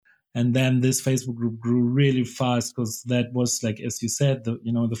And then this Facebook group grew really fast because that was like, as you said,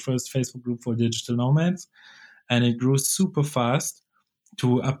 the first Facebook group for digital nomads, and it grew super fast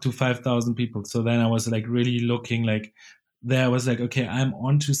to up to 5,000 people. So then I was like really looking like there. I was like, okay, I'm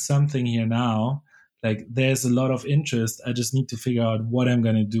onto something here now. Like there's a lot of interest. I just need to figure out what I'm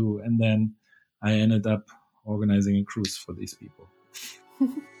going to do. And then I ended up organizing a cruise for these people.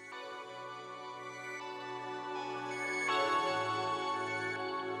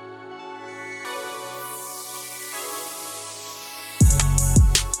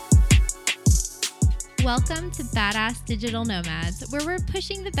 Welcome to Badass Digital Nomads, where we're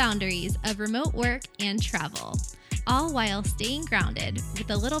pushing the boundaries of remote work and travel, all while staying grounded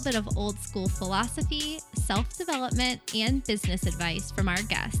with a little bit of old school philosophy, self-development, and business advice from our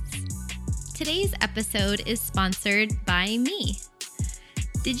guests. Today's episode is sponsored by me.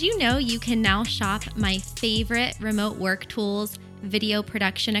 Did you know you can now shop my favorite remote work tools, video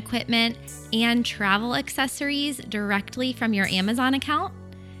production equipment, and travel accessories directly from your Amazon account?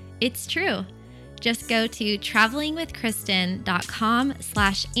 It's true. Just go to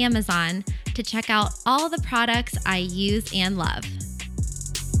travelingwithkristen.com/Amazon to check out all the products I use and love.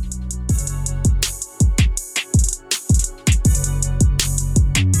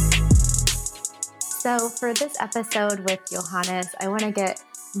 So for this episode with Johannes, I want to get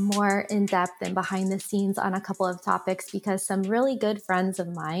more in depth and behind the scenes on a couple of topics because some really good friends of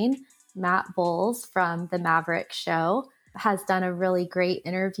mine, Matt Bowles from the Maverick Show, has done a really great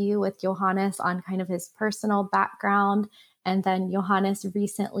interview with Johannes on kind of his personal background. And then Johannes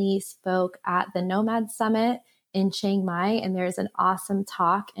recently spoke at the Nomad Summit in Chiang Mai. And there's an awesome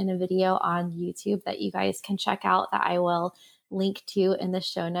talk and a video on YouTube that you guys can check out that I will link to in the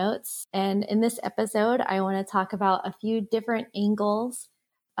show notes. And in this episode, I want to talk about a few different angles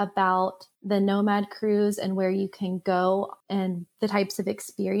about the Nomad cruise and where you can go and the types of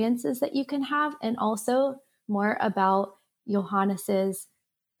experiences that you can have, and also more about Johannes's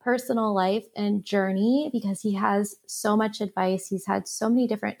personal life and journey because he has so much advice. He's had so many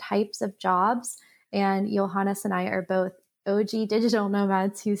different types of jobs, and Johannes and I are both OG digital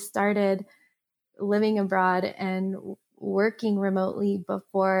nomads who started living abroad and working remotely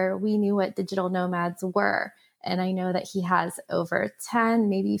before we knew what digital nomads were. And I know that he has over 10,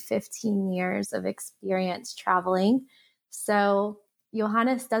 maybe 15 years of experience traveling. So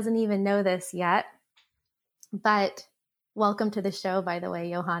Johannes doesn't even know this yet, but welcome to the show, by the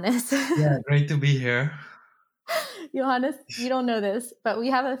way, Johannes. Yeah, great to be here. Johannes, you don't know this, but we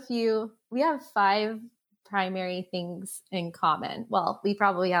have 5 primary things in common. Well, we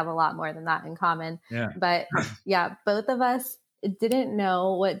probably have a lot more than that in common. Yeah. But yeah, both of us didn't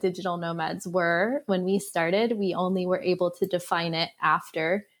know what digital nomads were when we started. We only were able to define it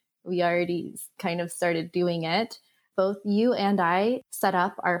after we already kind of started doing it. Both you and I set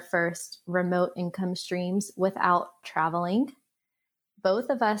up our first remote income streams without traveling.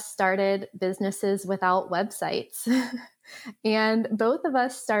 Both of us started businesses without websites. And both of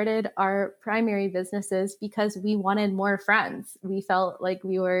us started our primary businesses because we wanted more friends. We felt like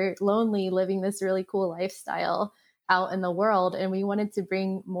we were lonely living this really cool lifestyle out in the world, and we wanted to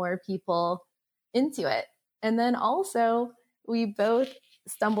bring more people into it. And then also, we both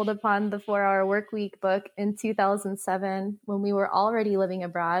stumbled upon the 4-Hour Workweek book in 2007 when we were already living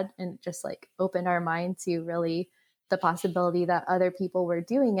abroad, and just like opened our mind to really the possibility that other people were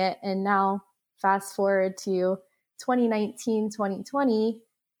doing it. And now fast forward to 2019, 2020,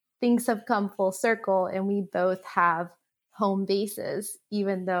 things have come full circle and we both have home bases,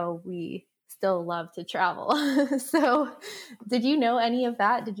 even though we still love to travel. So did you know any of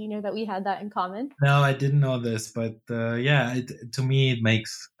that? Did you know that we had that in common? No, I didn't know this, but to me, it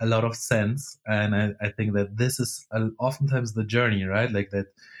makes a lot of sense. And I think that this is oftentimes the journey, right? Like that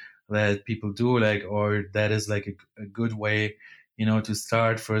people do, like, or that is like a good way, to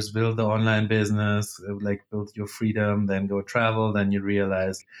start. First, build the online business, like build your freedom, then go travel. Then you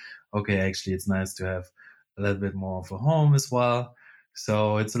realize, okay, actually, it's nice to have a little bit more of a home as well.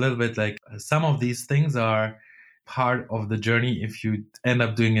 So it's a little bit like some of these things are part of the journey if you end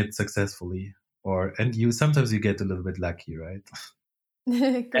up doing it successfully, and you sometimes you get a little bit lucky, right?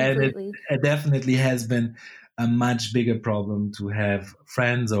 Completely. And it definitely has been a much bigger problem to have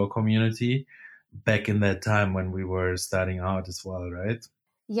friends or community back in that time when we were starting out as well, right?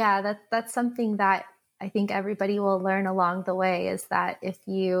 Yeah, that's something that I think everybody will learn along the way, is that if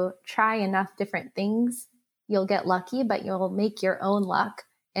you try enough different things, you'll get lucky, but you'll make your own luck.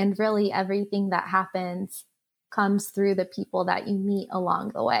 And really everything that happens comes through the people that you meet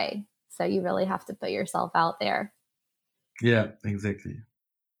along the way. So you really have to put yourself out there. Yeah, exactly.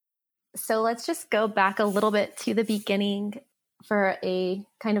 So let's just go back a little bit to the beginning. for a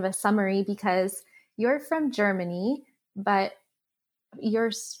kind of a summary because you're from Germany, but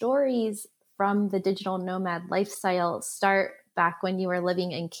your stories from the digital nomad lifestyle start back when you were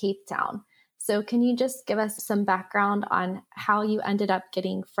living in Cape Town. So, can you just give us some background on how you ended up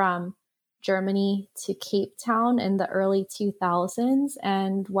getting from Germany to Cape Town in the early 2000s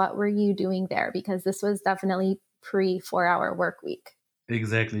and what were you doing there? Because this was definitely pre 4 hour work week.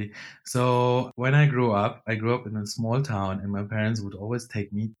 Exactly. So when I grew up in a small town, and my parents would always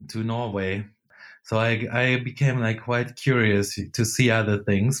take me to Norway. So I became like quite curious to see other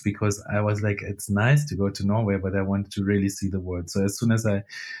things, because I was like, it's nice to go to Norway, but I wanted to really see the world. So as soon as I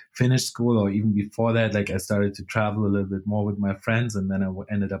finished school, or even before that, like I started to travel a little bit more with my friends, and then I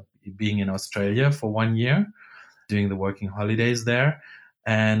ended up being in Australia for 1 year, doing the working holidays there.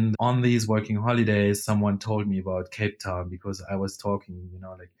 And on these working holidays, someone told me about Cape Town, because I was talking,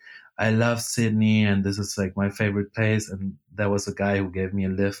 like, I love Sydney and this is like my favorite place. And there was a guy who gave me a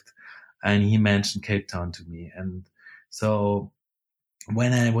lift, and he mentioned Cape Town to me. And so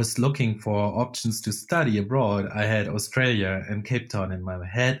when I was looking for options to study abroad, I had Australia and Cape Town in my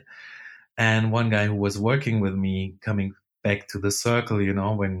head. And one guy who was working with me, coming back to the circle,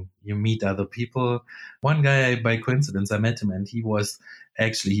 when you meet other people, one guy, by coincidence, I met him, and he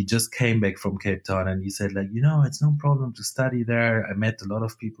just came back from Cape Town, and he said, like, it's no problem to study there. I met a lot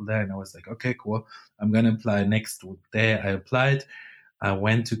of people there, and I was like, okay, cool. I'm going to apply next day. I applied. I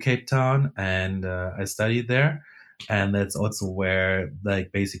went to Cape Town, and I studied there. And that's also where,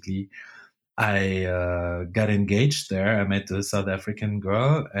 like, basically I got engaged there. I met a South African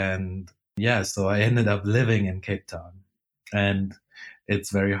girl, and yeah, so I ended up living in Cape Town. And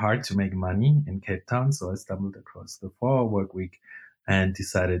it's very hard to make money in Cape Town, so I stumbled across the 4 hour work week and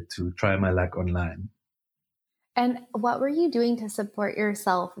decided to try my luck online. And what were you doing to support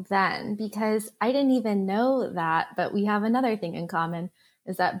yourself then? Because I didn't even know that, but we have another thing in common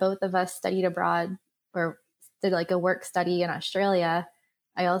is that both of us studied abroad or did like a work study in Australia.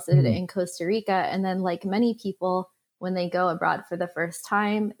 I also did it Mm. in Costa Rica. And then, like many people, when they go abroad for the first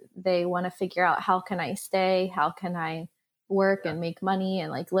time, they want to figure out how can I stay? How can I work and make money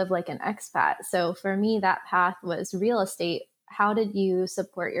and like live like an expat? So for me, that path was real estate. How did you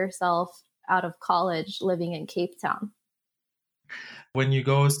support yourself out of college living in Cape Town? When you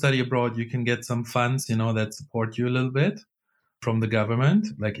go study abroad, you can get some funds, that support you a little bit from the government,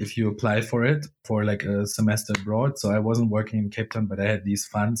 like if you apply for it for like a semester abroad. So I wasn't working in Cape Town, but I had these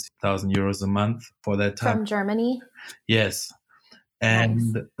funds, €1,000 a month for that time. From Germany? Yes. Nice.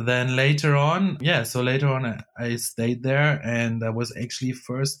 And then later on, so later on, I stayed there, and I was actually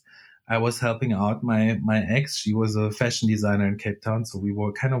first, I was helping out my ex. She was a fashion designer in Cape Town. So we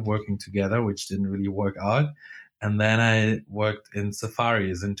were kind of working together, which didn't really work out. And then I worked in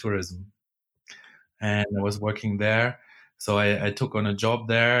safaris in tourism, and I was working there. So I took on a job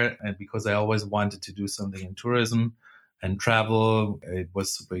there, and because I always wanted to do something in tourism and travel, I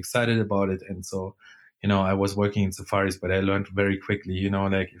was super excited about it. And so, I was working in safaris, but I learned very quickly,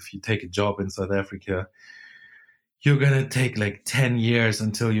 like if you take a job in South Africa, you're going to take like 10 years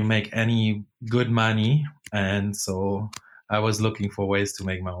until you make any good money. And so I was looking for ways to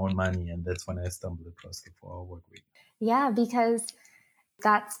make my own money. And that's when I stumbled across the 4 hour work week. Yeah, because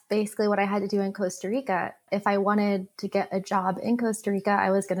that's basically what I had to do in Costa Rica. If I wanted to get a job in Costa Rica, I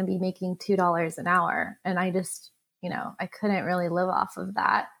was going to be making $2 an hour. And I just, I couldn't really live off of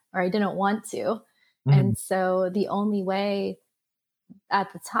that, or I didn't want to. Mhm. And so the only way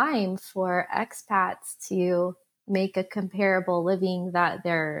at the time for expats to make a comparable living that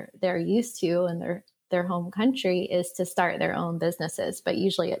they're used to in their home country is to start their own businesses. But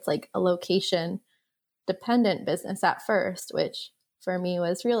usually it's like a location dependent business at first, which for me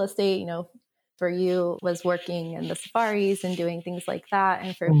was real estate, for you was working in the safaris and doing things like that.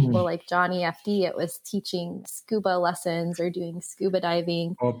 And for people Mhm. like Johnny FD, it was teaching scuba lessons or doing scuba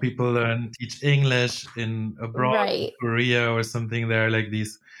diving. Or people learn teach English in abroad, in Right. Korea or something. There are like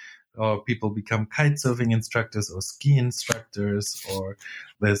these, or people become kite surfing instructors or ski instructors, or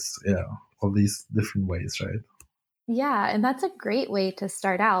there's all these different ways, right? Yeah. And that's a great way to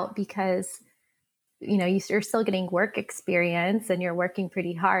start out because you're still getting work experience and you're working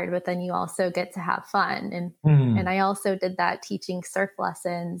pretty hard, but then you also get to have fun. And Hmm. I also did that teaching surf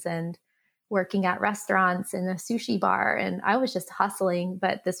lessons and working at restaurants and a sushi bar. And I was just hustling,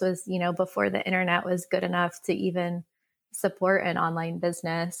 but this was, before the internet was good enough to even support an online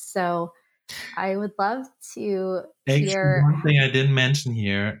business. So I would love to Actually, hear. one thing I didn't mention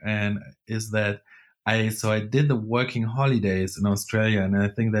here, and is that I did the working holidays in Australia, and I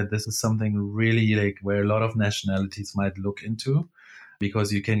think that this is something really like where a lot of nationalities might look into.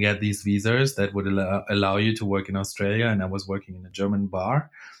 because you can get these visas that would allow you to work in Australia. And I was working in a German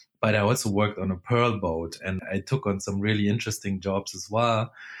bar, but I also worked on a pearl boat, and I took on some really interesting jobs as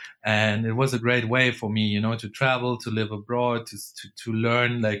well. And it was a great way for me, to travel, to live abroad, to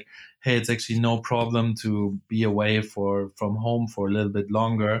learn like, hey, it's actually no problem to be away from home for a little bit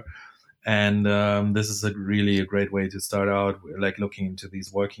longer. And this is really a great way to start out, like looking into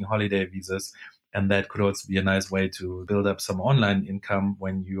these working holiday visas. And that could also be a nice way to build up some online income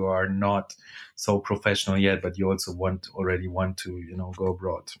when you are not so professional yet, but you also already want to, go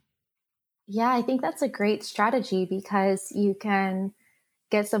abroad. Yeah, I think that's a great strategy because you can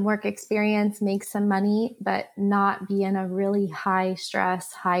get some work experience, make some money, but not be in a really high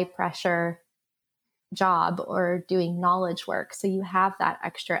stress, high pressure job or doing knowledge work. So you have that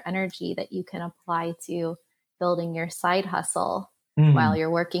extra energy that you can apply to building your side hustle while Mm.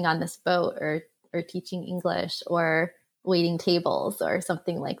 you're working on this boat or teaching English or waiting tables or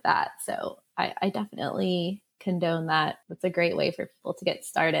something like that. So I definitely condone that. It's a great way for people to get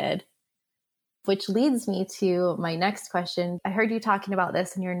started. Which leads me to my next question. I heard you talking about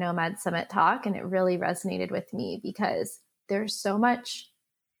this in your Nomad Summit talk, and it really resonated with me because there's so much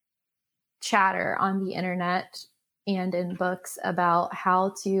chatter on the internet and in books about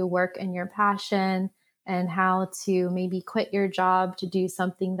how to work in your passion and how to maybe quit your job to do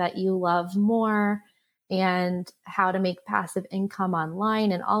something that you love more and how to make passive income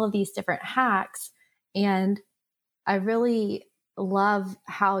online and all of these different hacks. And I really love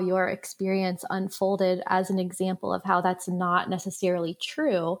how your experience unfolded as an example of how that's not necessarily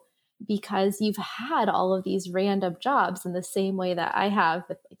true because you've had all of these random jobs in the same way that I have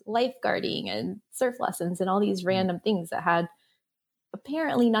with like lifeguarding and surf lessons and all these random things that had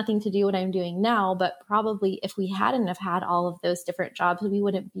apparently nothing to do with what I'm doing now, but probably if we hadn't have had all of those different jobs, we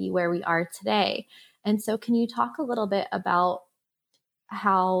wouldn't be where we are today. And so can you talk a little bit about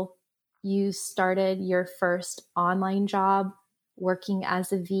how you started your first online job working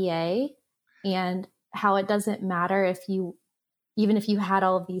as a VA and how it doesn't matter if you, even if you had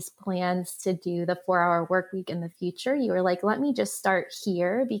all of these plans to do the 4-hour work week in the future, you were like, let me just start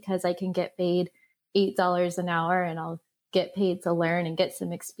here because I can get paid $8 an hour and I'll get paid to learn and get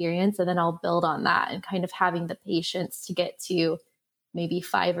some experience. And then I'll build on that and kind of having the patience to get to maybe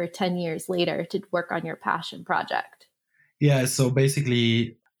 5 or 10 years later to work on your passion project. Yeah, so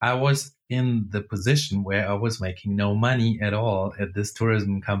basically, I was in the position where I was making no money at all at this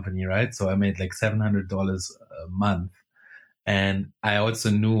tourism company, right? So I made like $700 a month. And I also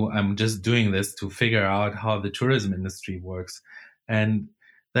knew I'm just doing this to figure out how the tourism industry works. And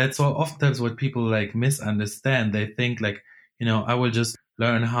that's oftentimes what people like misunderstand. They think like, I will just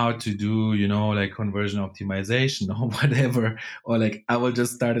learn how to do, like conversion optimization or whatever, or like I will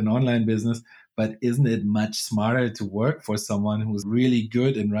just start an online business. But isn't it much smarter to work for someone who's really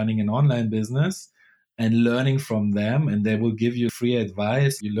good in running an online business and learning from them? And they will give you free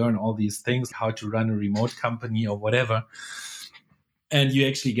advice. You learn all these things, how to run a remote company or whatever, and you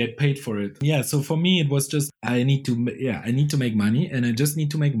actually get paid for it. Yeah, so for me it was just I need to make money, and I just need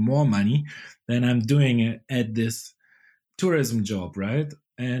to make more money than I'm doing at this tourism job, right?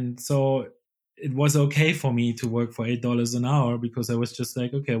 And so it was okay for me to work for $8 an hour because I was just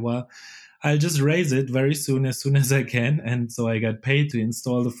like, okay, well, I'll just raise it very soon, as soon as I can. And so I got paid to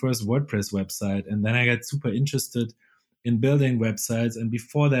install the first WordPress website, and then I got super interested in building websites. And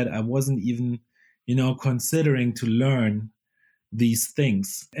before that, I wasn't even, considering to learn these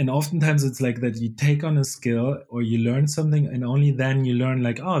things. And oftentimes it's like that you take on a skill or you learn something, and only then you learn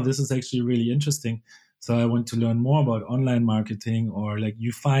like, oh, this is actually really interesting. So I want to learn more about online marketing, or like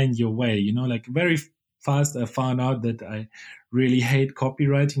you find your way, like very fast I found out that I really hate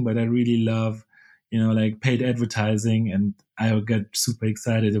copywriting, but I really love, like paid advertising. And I got super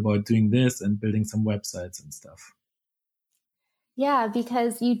excited about doing this and building some websites and stuff. Yeah,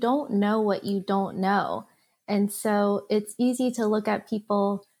 because you don't know what you don't know. And so it's easy to look at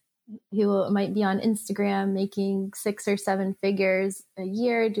people who might be on Instagram making 6 or 7 figures a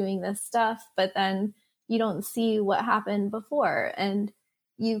year doing this stuff, but then you don't see what happened before. And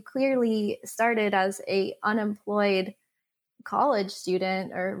you clearly started as a unemployed college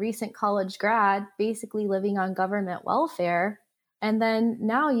student or recent college grad, basically living on government welfare. And then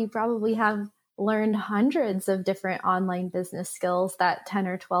now you probably have learned hundreds of different online business skills that 10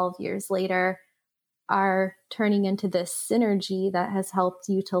 or 12 years later are turning into this synergy that has helped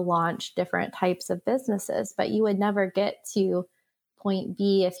you to launch different types of businesses. But you would never get to point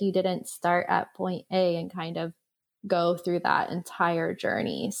B if you didn't start at point A and kind of go through that entire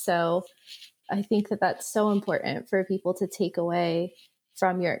journey. So I think that that's so important for people to take away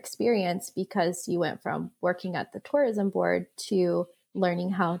from your experience because you went from working at the tourism board to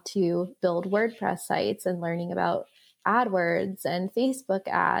learning how to build WordPress sites and learning about AdWords and Facebook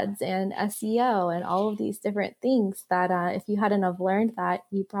ads and SEO and all of these different things that if you hadn't have learned that,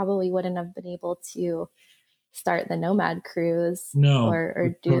 you probably wouldn't have been able to start the Nomad cruise No, for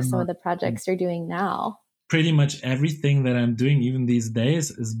or do sure some not. of the projects you're doing now. Pretty much everything that I'm doing, even these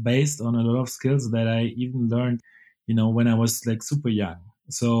days, is based on a lot of skills that I even learned, when I was like super young.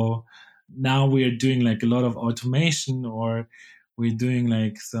 So now we're doing like a lot of automation, or we're doing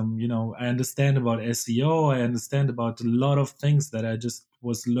like some, I understand about SEO. I understand about a lot of things that I just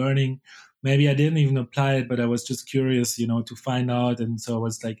was learning. Maybe I didn't even apply it, but I was just curious, to find out. And so I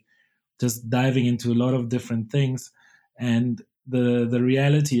was like, just diving into a lot of different things. And the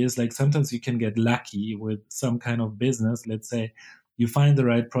reality is, like, sometimes you can get lucky with some kind of business. Let's say you find the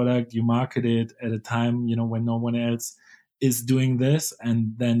right product, you market it at a time, when no one else is doing this,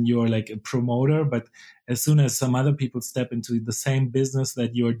 and then you're like a promoter. But as soon as some other people step into the same business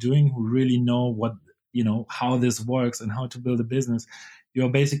that you're doing, who really know what, how this works and how to build a business, you're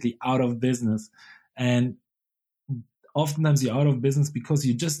basically out of business. And oftentimes you're out of business because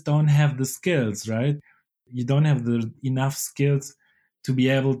you just don't have the skills, right? You don't have the enough skills to be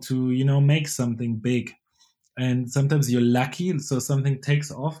able to, make something big. And sometimes you're lucky, so something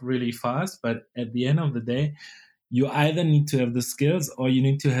takes off really fast. But at the end of the day, you either need to have the skills or you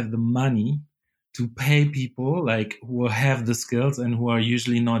need to have the money to pay people like who have the skills and who are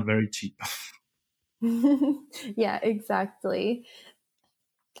usually not very cheap. Yeah, exactly.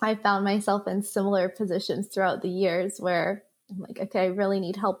 I found myself in similar positions throughout the years where I'm like, okay, I really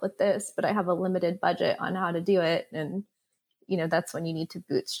need help with this, but I have a limited budget on how to do it. And, that's when you need to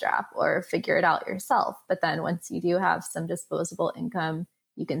bootstrap or figure it out yourself. But then once you do have some disposable income,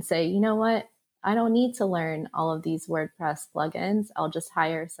 you can say, you know what? I don't need to learn all of these WordPress plugins. I'll just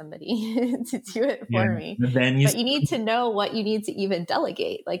hire somebody to do it Yeah. for me. But then you But you need to know what you need to even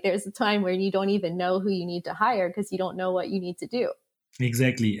delegate. Like there's a time where you don't even know who you need to hire because you don't know what you need to do.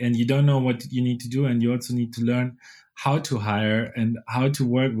 Exactly. And you don't know what you need to do. And you also need to learn how to hire and how to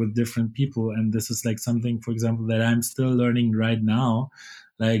work with different people. And this is like something, for example, that I'm still learning right now,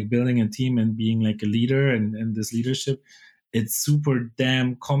 like building a team and being like a leader and this leadership. It's super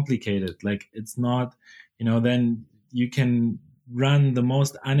damn complicated. Like it's not, then you can run the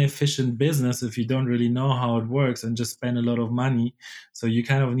most inefficient business if you don't really know how it works and just spend a lot of money. So you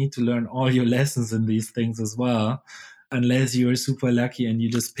kind of need to learn all your lessons in these things as well, unless you're super lucky and you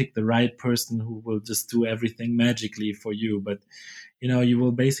just pick the right person who will just do everything magically for you. But you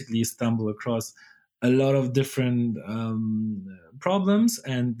will basically stumble across a lot of different problems,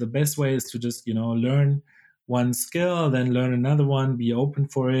 and the best way is to just learn one skill, then learn another one, be open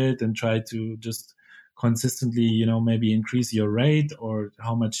for it, and try to just consistently maybe increase your rate or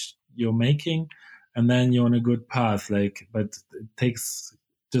how much you're making, and then you're on a good path. Like, but it takes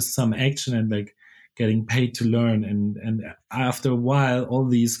just some action and like getting paid to learn. And after a while, all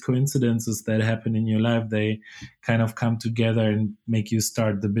these coincidences that happen in your life, they kind of come together and make you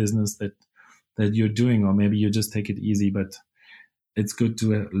start the business that you're doing. Or maybe you just take it easy, but it's good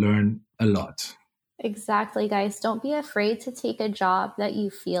to learn a lot. Exactly, guys. Don't be afraid to take a job that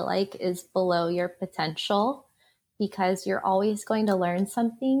you feel like is below your potential because you're always going to learn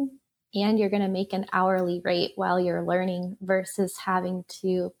something and you're going to make an hourly rate while you're learning versus having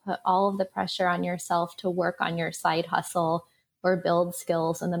to put all of the pressure on yourself to work on your side hustle or build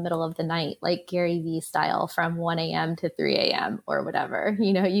skills in the middle of the night, like Gary Vee style from 1 a.m. to 3 a.m. or whatever.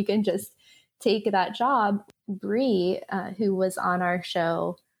 You can just take that job. Bree, who was on our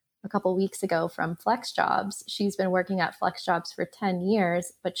show a couple weeks ago from Flex Jobs. She's been working at Flex Jobs for 10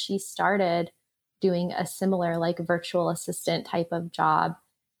 years, but she started doing a similar like virtual assistant type of job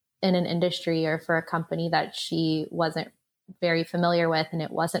in an industry or for a company that she wasn't very familiar with and it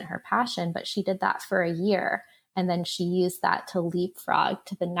wasn't her passion, but she did that for a year. And then she used that to leapfrog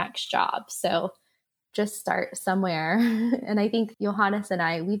to the next job. So just start somewhere. And I think Johannes and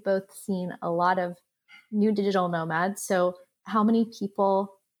I, we've both seen a lot of new digital nomads. So how many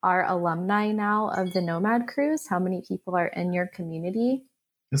people are alumni now of the Nomad Cruise? How many people are in your community?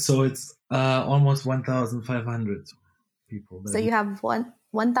 So it's almost 1,500 people. So you have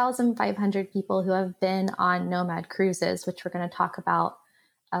 1,500 people who have been on Nomad Cruises, which we're going to talk about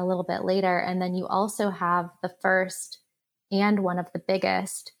a little bit later. And then you also have the first and one of the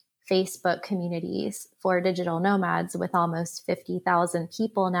biggest Facebook communities for digital nomads with almost 50,000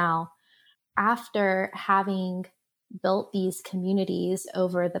 people now. After having built these communities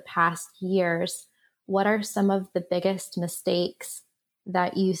over the past years, what are some of the biggest mistakes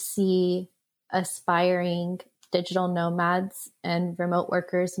that you see aspiring digital nomads and remote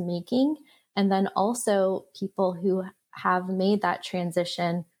workers making? And then also people who have made that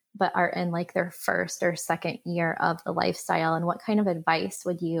transition but are in like their first or second year of the lifestyle? And what kind of advice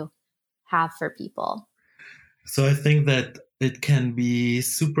would you have for people? So I think that it can be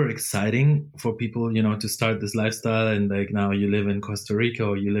super exciting for people, to start this lifestyle. And like now you live in Costa Rica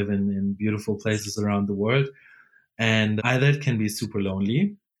or you live in beautiful places around the world. And either it can be super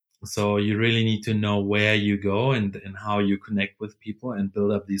lonely. So you really need to know where you go and how you connect with people and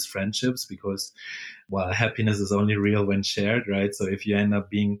build up these friendships because, well, happiness is only real when shared, right? So if you end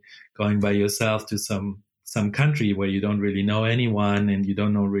up going by yourself to some country where you don't really know anyone and you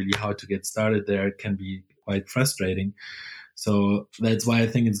don't know really how to get started there, it can be quite frustrating. So that's why I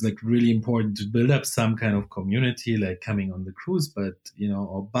think it's like really important to build up some kind of community, like coming on the cruise, but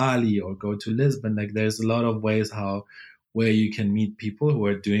or Bali or go to Lisbon. Like there's a lot of ways where you can meet people who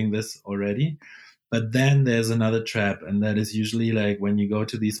are doing this already. But then there's another trap, and that is usually like when you go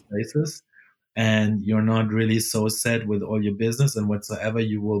to these places and you're not really so set with all your business and whatsoever,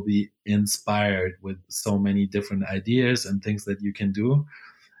 you will be inspired with so many different ideas and things that you can do,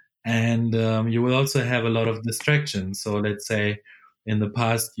 and you will also have a lot of distractions. So let's say in the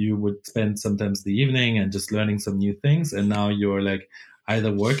past you would spend sometimes the evening and just learning some new things, and now you're like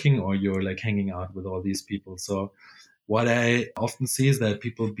either working or you're like hanging out with all these people. So what I often see is that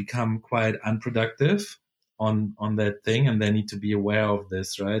people become quite unproductive on that thing, and they need to be aware of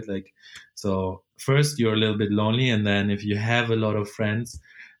this, right? Like, so first you're a little bit lonely, and then if you have a lot of friends,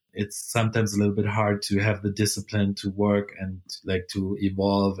 it's sometimes a little bit hard to have the discipline to work and like to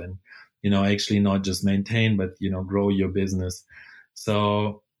evolve and actually not just maintain but grow your business.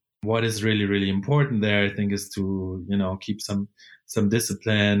 So what is really really important there, I think, is to keep some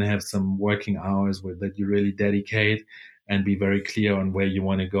discipline, have some working hours that you really dedicate, and be very clear on where you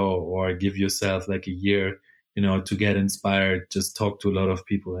want to go, or give yourself like a year to get inspired, just talk to a lot of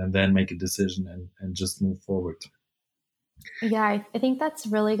people and then make a decision and just move forward. Yeah, I think that's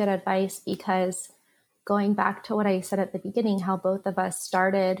really good advice because going back to what I said at the beginning, how both of us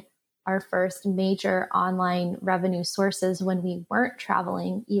started our first major online revenue sources when we weren't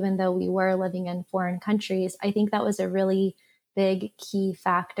traveling, even though we were living in foreign countries, I think that was a really big key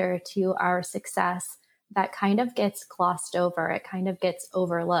factor to our success that kind of gets glossed over. It kind of gets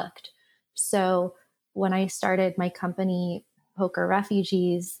overlooked. So when I started my company, Poker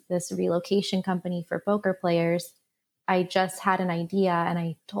Refugees, this relocation company for poker players, I just had an idea and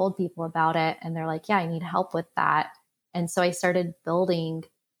I told people about it, and they're like, yeah, I need help with that. And so I started building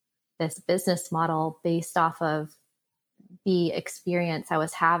this business model based off of the experience I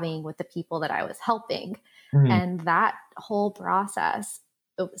was having with the people that I was helping. Mm. And that whole process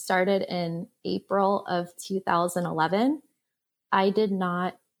started in April of 2011. I did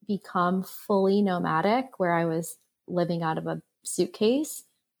not become fully nomadic, where I was living out of a suitcase,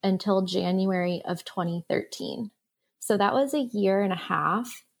 until January of 2013. So that was a year and a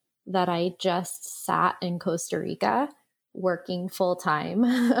half that I just sat in Costa Rica working full time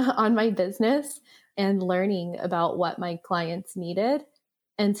on my business and learning about what my clients needed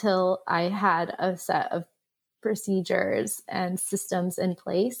until I had a set of procedures and systems in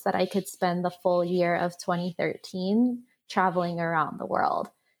place that I could spend the full year of 2013 traveling around the world.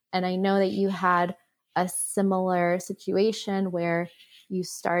 And I know that you had a similar situation where you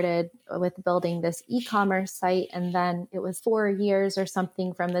started with building this e-commerce site, and then it was 4 years or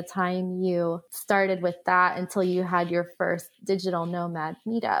something from the time you started with that until you had your first digital nomad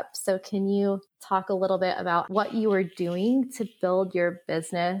meetup. So can you talk a little bit about what you were doing to build your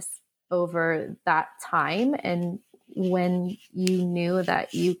business over that time, and when you knew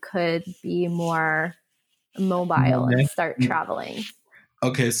that you could be more mobile and start traveling?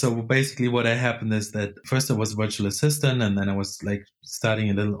 Okay, so basically what happened is that first I was virtual assistant, and then I was like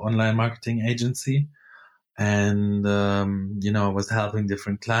starting a little online marketing agency, and I was helping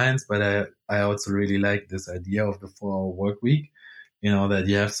different clients, but I also really like this idea of the 4-hour work week, that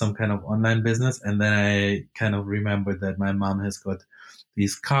you have some kind of online business. And then I kind of remembered that my mom has got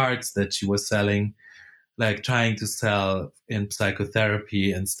these cards that she was selling, like trying to sell in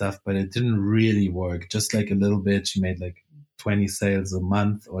psychotherapy and stuff, but it didn't really work. Just like a little bit. She made like 20 sales a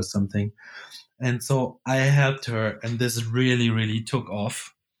month or something. And so I helped her, and this really, really took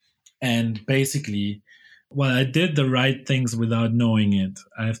off. And basically, well, I did the right things without knowing it,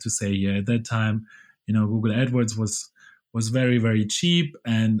 I have to say. Here at that time, Google AdWords was very, very cheap,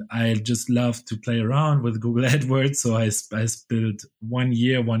 and I just loved to play around with Google AdWords. So I built 1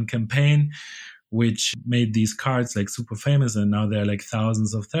 year, one campaign, which made these cards like super famous. And now there are like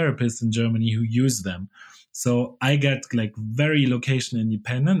thousands of therapists in Germany who use them. So I got like very location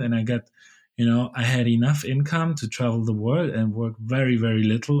independent, and I had enough income to travel the world and work very, very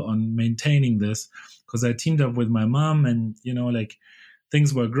little on maintaining this because I teamed up with my mom, and like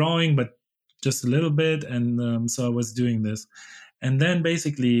things were growing, but just a little bit. And so I was doing this. And then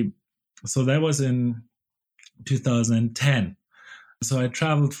basically, so that was in 2010. So I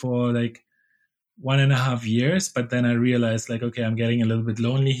traveled for like 1.5 years, but then I realized, like, okay, I'm getting a little bit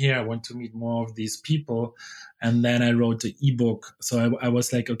lonely here. I want to meet more of these people. And then I wrote the ebook. So I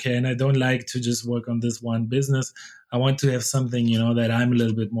was like, okay, and I don't like to just work on this one business. I want to have something, that I'm a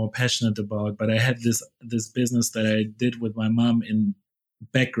little bit more passionate about. But I had this business that I did with my mom in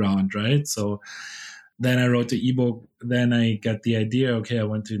background, right? So then I wrote the ebook. Then I got the idea, okay, I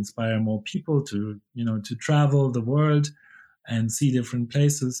want to inspire more people to, to travel the world and see different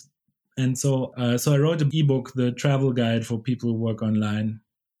places. And so I wrote an ebook, the travel guide for people who work online.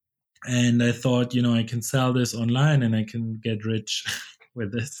 And I thought, I can sell this online and I can get rich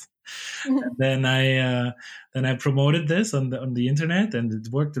with this. And then I promoted this on the internet, and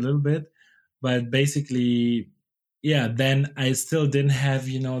it worked a little bit. But basically, yeah, then I still didn't have,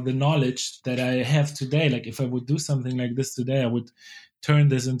 the knowledge that I have today. Like if I would do something like this today, I would turn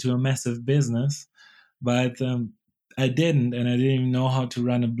this into a massive business. But I didn't, and I didn't even know how to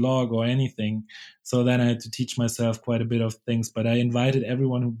run a blog or anything. So then I had to teach myself quite a bit of things. But I invited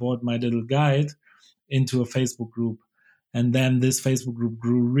everyone who bought my little guide into a Facebook group. And then this Facebook group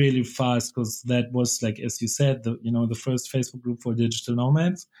grew really fast, because that was, like, as you said, the first Facebook group for digital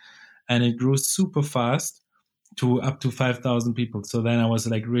nomads. And it grew super fast to up to 5,000 people. So then I was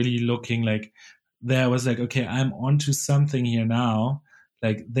like really looking like, there I was like, okay, I'm onto something here now.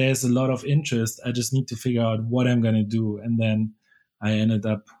 Like there's a lot of interest. I just need to figure out what I'm going to do. And then I ended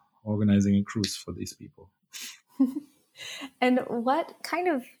up organizing a cruise for these people. And what kind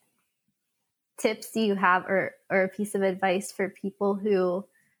of tips do you have, or a piece of advice for people who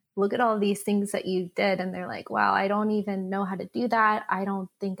look at all these things that you did and they're like, wow, I don't even know how to do that. I don't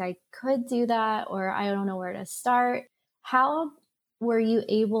think I could do that, or I don't know where to start. How were you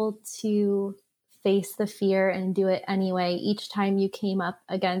able to face the fear and do it anyway each time you came up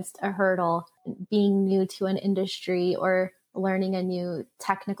against a hurdle, being new to an industry or learning a new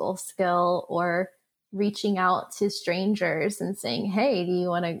technical skill, or reaching out to strangers and saying, hey, do you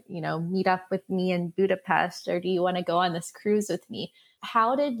want to, meet up with me in Budapest, or do you want to go on this cruise with me?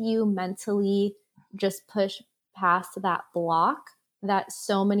 How did you mentally just push past that block that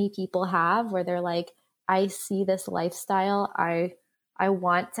so many people have, where they're like, I see this lifestyle, I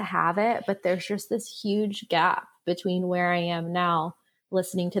want to have it, but there's just this huge gap between where I am now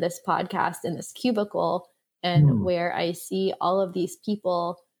listening to this podcast in this cubicle and where I see all of these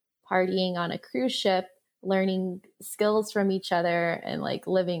people partying on a cruise ship, learning skills from each other and like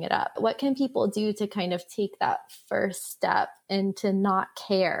living it up. What can people do to kind of take that first step and to not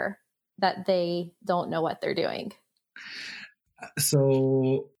care that they don't know what they're doing?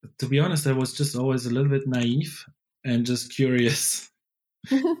 So to be honest, I was just always a little bit naive and just curious.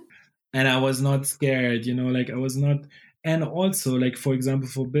 And I was not scared, like I was not. And also, like, for example,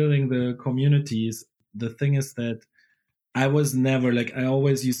 for building the communities, the thing is that I was never like, I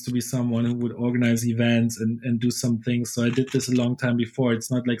always used to be someone who would organize events and do some things. So I did this a long time before.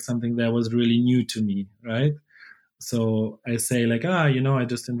 It's not like something that was really new to me, right? So I say like, I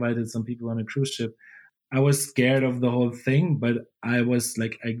just invited some people on a cruise ship. I was scared of the whole thing, but I was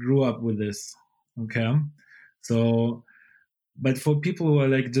like, I grew up with this. Okay. So, but for people who are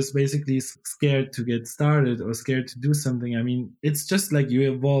like just basically scared to get started or scared to do something, I mean, it's just like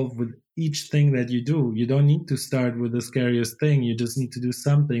you evolve with each thing that you do. You don't need to start with the scariest thing. You just need to do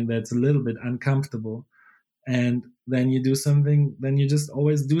something that's a little bit uncomfortable. And then you do something, then you just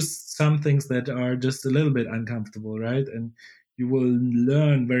always do some things that are just a little bit uncomfortable, right? And you will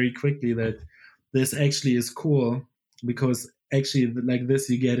learn very quickly that this actually is cool, because actually like this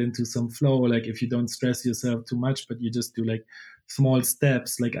you get into some flow, like if you don't stress yourself too much, but you just do like small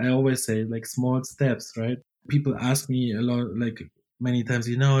steps. Like I always say, like small steps, right? People ask me a lot, like many times,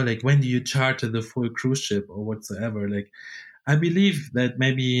 like when do you charter the full cruise ship or whatsoever? Like I believe that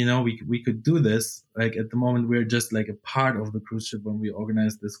maybe, we could do this. Like at the moment, we're just like a part of the cruise ship when we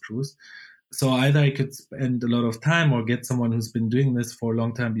organize this cruise. So either I could spend a lot of time or get someone who's been doing this for a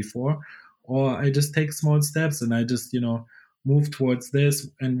long time before, or I just take small steps and I just, move towards this.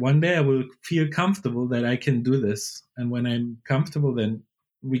 And one day I will feel comfortable that I can do this. And when I'm comfortable, then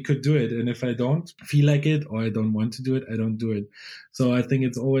we could do it. And if I don't feel like it or I don't want to do it, I don't do it. So I think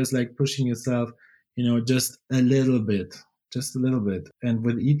it's always like pushing yourself, just a little bit, just a little bit. And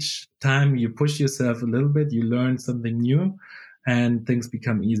with each time you push yourself a little bit, you learn something new and things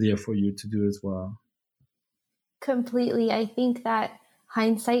become easier for you to do as well. Completely. I think that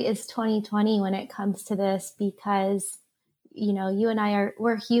hindsight is 2020 when it comes to this, because, you and I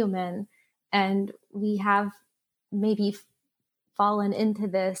we're human, and we have maybe fallen into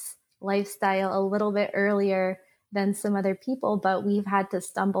this lifestyle a little bit earlier than some other people, but we've had to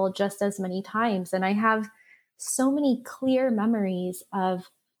stumble just as many times. And I have so many clear memories of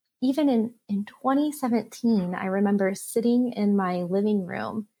even in 2017, I remember sitting in my living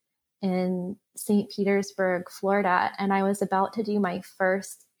room in St. Petersburg, Florida, and I was about to do my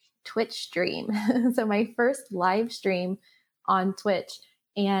first Twitch stream. So, my first live stream on Twitch.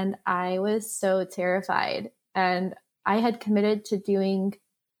 And I was so terrified. And I had committed to doing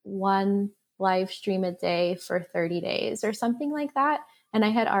one live stream a day for 30 days or something like that. And I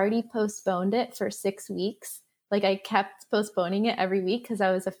had already postponed it for 6 weeks. Like, I kept postponing it every week because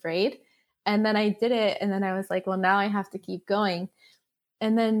I was afraid. And then I did it. And then I was like, well, now I have to keep going.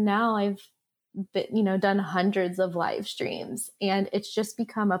 And then now I've been, done hundreds of live streams, and it's just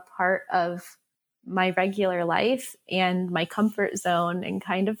become a part of my regular life and my comfort zone and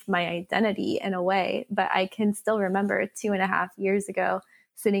kind of my identity in a way. But I can still remember 2.5 years ago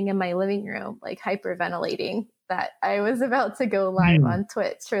sitting in my living room, like hyperventilating that I was about to go live Mm. on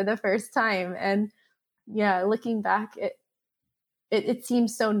Twitch for the first time. And yeah, looking back, it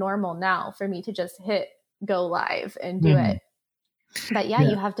seems so normal now for me to just hit go live and do it. Mm. But yeah,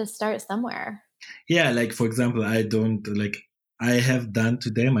 Yeah. you have to start somewhere. Yeah, like for example, I have done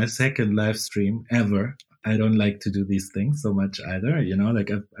today my second live stream ever. I don't like to do these things so much either, like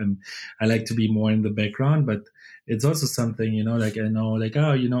I like to be more in the background, but it's also something, like I know, like,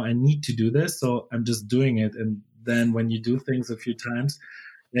 oh, I need to do this. So I'm just doing it. And then when you do things a few times,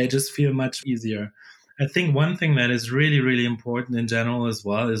 they just feel much easier. I think one thing that is really, really important in general as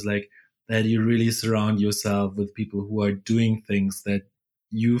well is like that you really surround yourself with people who are doing things that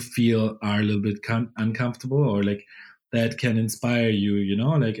you feel are a little bit uncomfortable, or like that can inspire you,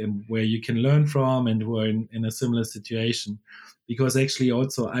 like, and where you can learn from, and who are in a similar situation. Because actually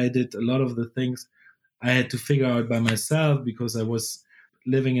also I did a lot of the things I had to figure out by myself, because I was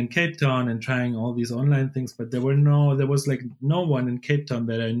living in Cape Town and trying all these online things, but there was like no one in Cape Town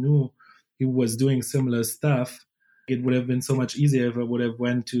that I knew who was doing similar stuff. It would have been so much easier if I would have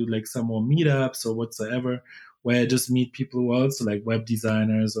went to like some more meetups or whatsoever, where I just meet people who are also like web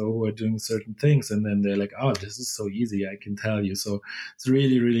designers or who are doing certain things, and then they're like, oh, this is so easy, I can tell you. So it's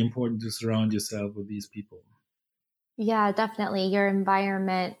really, really important to surround yourself with these people. Yeah, definitely. Your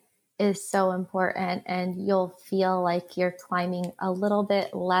environment is so important, and you'll feel like you're climbing a little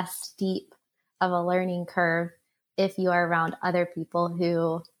bit less steep of a learning curve if you are around other people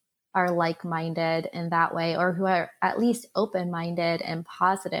who are like minded in that way, or who are at least open minded and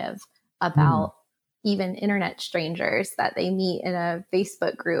positive Mm, about even internet strangers that they meet in a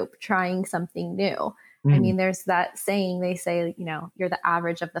Facebook group trying something new. I mm, mean, there's that saying, they say, you're the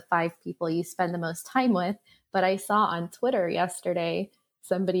average of the 5 people you spend the most time with. But I saw on Twitter yesterday,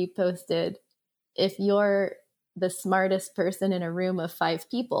 somebody posted, if you're the smartest person in a room of 5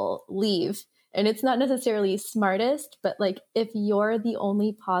 people, leave. And it's not necessarily smartest, but like if you're the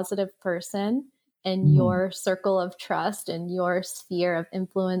only positive person in mm, your circle of trust and your sphere of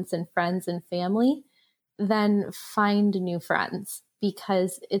influence and friends and family, then find new friends,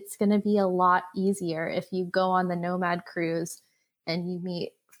 because it's going to be a lot easier if you go on the Nomad cruise and you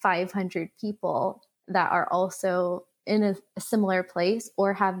meet 500 people that are also in a similar place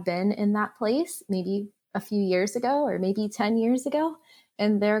or have been in that place maybe a few years ago or maybe 10 years ago.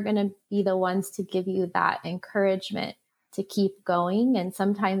 And they're going to be the ones to give you that encouragement to keep going. And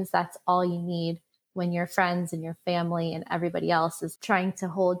sometimes that's all you need when your friends and your family and everybody else is trying to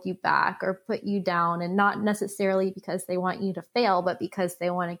hold you back or put you down, and not necessarily because they want you to fail, but because they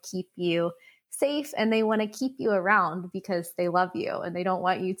want to keep you safe and they want to keep you around because they love you and they don't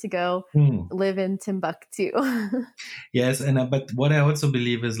want you to go mm. live in Timbuktu. Yes, and but what I also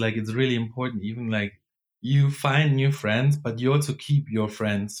believe is like it's really important, even like you find new friends, but you also keep your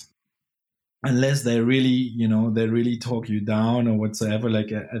friends, unless they really, they really talk you down or whatsoever.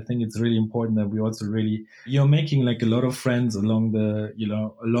 Like I think it's really important that we also really, you're making like a lot of friends along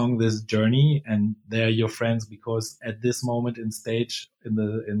along this journey, and they're your friends because at this moment in stage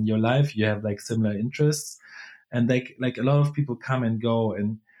in your life you have like similar interests, and like a lot of people come and go,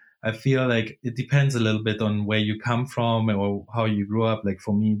 and I feel like it depends a little bit on where you come from or how you grew up. Like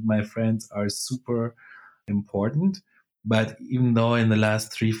for me, my friends are super important. But even though in the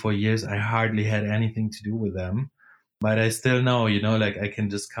last 3, 4 years, I hardly had anything to do with them, but I still know, like I can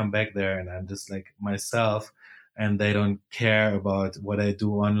just come back there and I'm just like myself, and they don't care about what I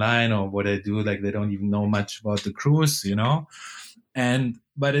do online or what I do. Like they don't even know much about the cruise.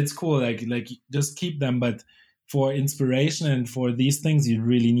 But it's cool. Like just keep them. But for inspiration and for these things, you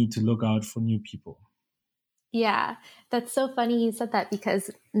really need to look out for new people. Yeah, that's so funny you said that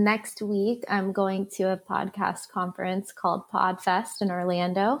because next week I'm going to a podcast conference called Podfest in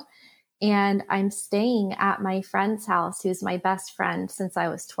Orlando. And I'm staying at my friend's house, who's my best friend since I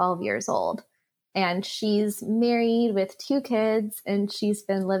was 12 years old. And she's married with two kids, and she's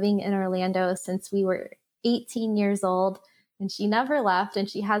been living in Orlando since we were 18 years old. And she never left. And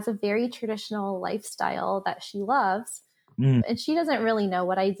she has a very traditional lifestyle that she loves. Mm. And she doesn't really know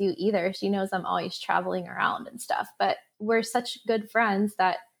what I do either. She knows I'm always traveling around and stuff. But we're such good friends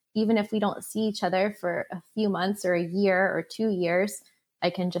that even if we don't see each other for a few months or a year or 2 years, I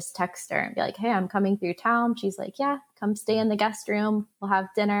can just text her and be like, hey, I'm coming through town. She's like, yeah, come stay in the guest room. We'll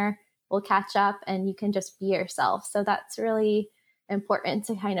have dinner. We'll catch up and you can just be yourself. So that's really important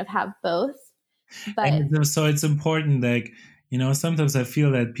to kind of have both. But And so it's important, like, sometimes I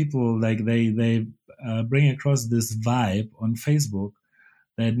feel that people, like, they bring across this vibe on Facebook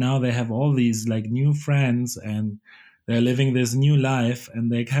that now they have all these like new friends and they're living this new life,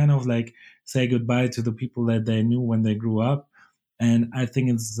 and they kind of like say goodbye to the people that they knew when they grew up. And I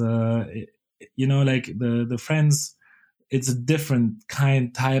think it's like the friends, it's a different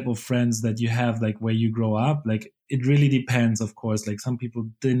type of friends that you have, like where you grow up. Like it really depends, of course. Like some people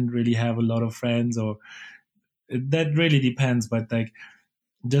didn't really have a lot of friends, or that really depends. But like,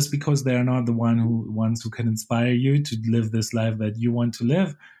 just because they are not the ones who can inspire you to live this life that you want to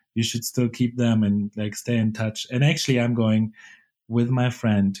live, you should still keep them and like stay in touch. And actually, I'm going with my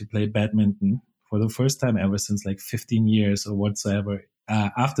friend to play badminton for the first time ever since like 15 years or whatsoever,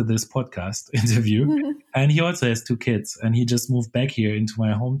 after this podcast interview. And he also has two kids, and he just moved back here into my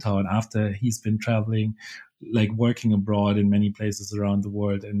hometown after he's been traveling, like working abroad in many places around the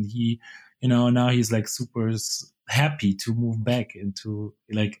world. And he, now he's like super happy to move back into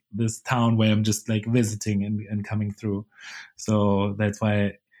like this town where I'm just like visiting and coming through. So that's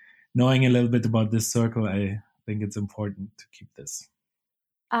why, knowing a little bit about this circle, I think it's important to keep this.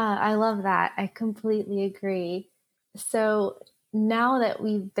 I love that. I completely agree. So now that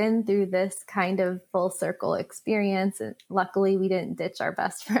we've been through this kind of full circle experience, and luckily we didn't ditch our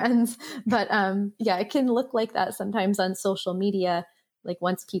best friends, but yeah, it can look like that sometimes on social media. Like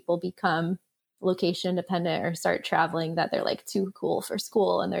once people become location dependent or start traveling, that they're like too cool for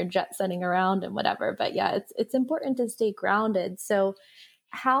school and they're jet setting around and whatever. But yeah, it's important to stay grounded. So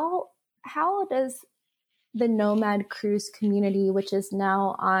how how does the Nomad cruise community, which is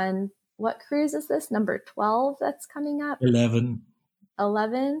now on, what cruise is this? Number 12 that's coming up? 11.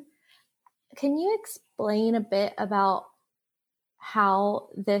 11. Can you explain a bit about how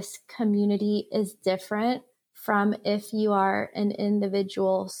this community is different from if you are an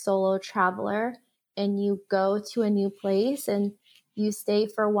individual solo traveler and you go to a new place and you stay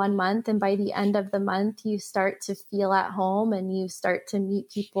for 1 month, and by the end of the month you start to feel at home and you start to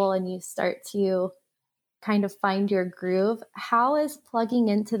meet people and you start to kind of find your groove? How is plugging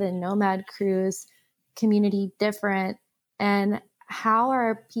into the Nomad cruise community different? And how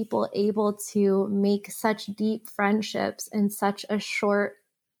are people able to make such deep friendships in such a short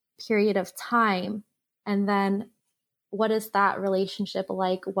period of time? And then what is that relationship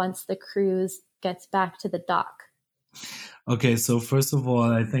like once the cruise gets back to the dock? Okay, so first of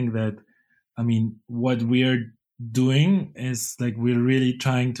all, I think that, I mean, what we're doing is like we're really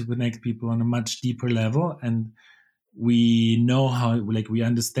trying to connect people on a much deeper level, and we know how, like we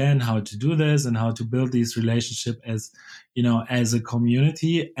understand how to do this and how to build these relationship as, as a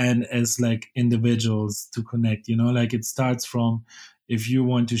community and as like individuals to connect. Like it starts from, if you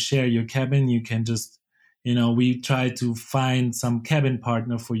want to share your cabin, you can just, we try to find some cabin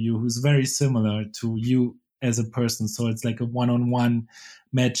partner for you who's very similar to you as a person. So it's like a one-on-one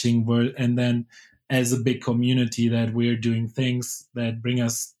matching word. And then as a big community, that we're doing things that bring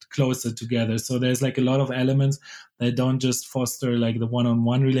us closer together. So there's like a lot of elements that don't just foster like the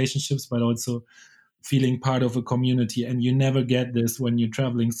one-on-one relationships, but also feeling part of a community. And you never get this when you're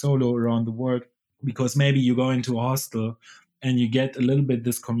traveling solo around the world, because maybe you go into a hostel and you get a little bit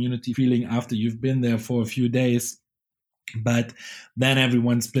this community feeling after you've been there for a few days, but then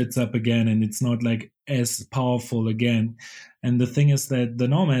everyone splits up again and it's not like as powerful again. And the thing is that the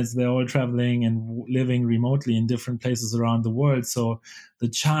nomads, they're all traveling and living remotely in different places around the world, so the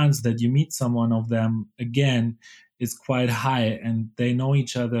chance that you meet someone of them again is quite high, and they know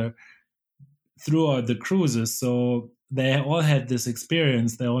each other throughout the cruises. So they all had this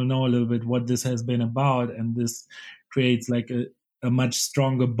experience. They all know a little bit what this has been about, and this creates like a much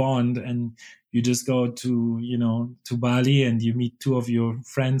stronger bond. And you just go to, to Bali and you meet two of your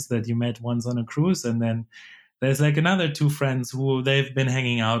friends that you met once on a cruise, and then there's like another two friends who they've been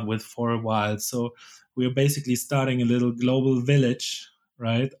hanging out with for a while. So we're basically starting a little global village,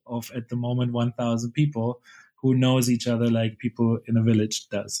 right? Of at the moment 1,000 people, who knows each other like people in a village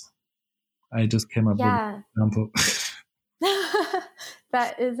does. I just came up with Yeah. an example.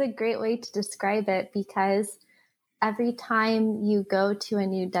 That is a great way to describe it, because every time you go to a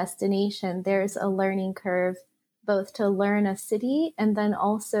new destination, there's a learning curve, both to learn a city and then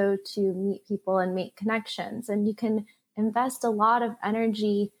also to meet people and make connections. And you can invest a lot of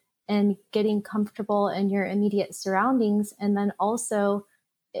energy in getting comfortable in your immediate surroundings, and then also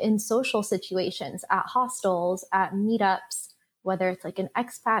in social situations, at hostels, at meetups, whether it's like an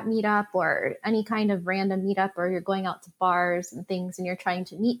expat meetup or any kind of random meetup, or you're going out to bars and things and you're trying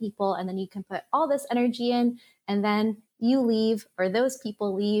to meet people, and then you can put all this energy in, and then you leave, or those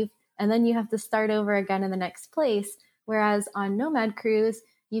people leave, and then you have to start over again in the next place. Whereas on Nomad Cruise,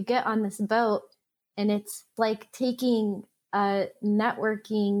 you get on this boat and it's like taking a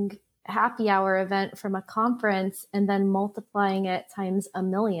networking happy hour event from a conference and then multiplying it times a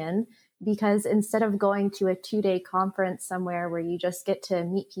million, because instead of going to a 2-day conference somewhere where you just get to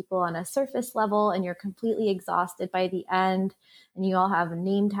meet people on a surface level and you're completely exhausted by the end, and you all have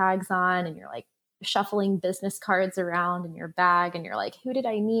name tags on and you're like shuffling business cards around in your bag and you're like, who did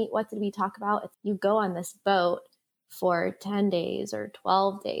I meet? What did we talk about? You go on this boat for 10 days or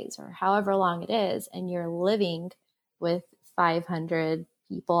 12 days or however long it is, and you're living with 500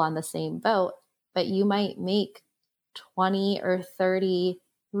 people on the same boat, but you might make 20 or 30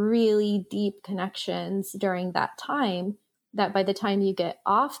 really deep connections during that time, that by the time you get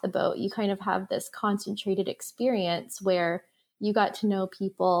off the boat, you kind of have this concentrated experience where you got to know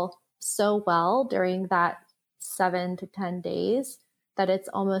people so well during that 7 to 10 days that it's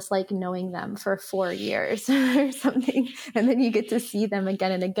almost like knowing them for 4 years or something. And then you get to see them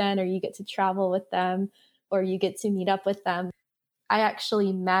again and again, or you get to travel with them, or you get to meet up with them. I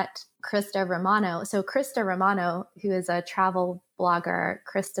actually met Krista Romano. So Krista Romano, who is a travel blogger,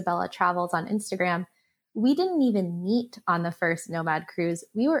 Christabella Travels on Instagram, we didn't even meet on the first Nomad cruise.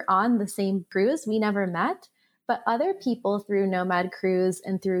 We were on the same cruise. We never met, but other people through Nomad Cruise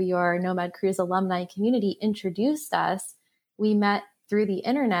and through your Nomad Cruise alumni community introduced us. We met through the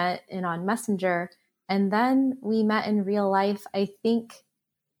internet and on Messenger, and then we met in real life, I think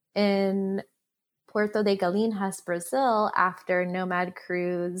in Puerto de Galinhas, Brazil, after Nomad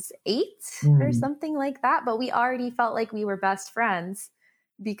Cruise 8 or something like that. But we already felt like we were best friends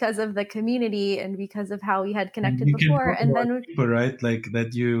because of the community and because of how we had connected You can before. talk And about then, people, right? Like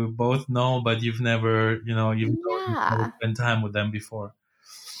that you both know, but you've never, you've never yeah. spent time with them before.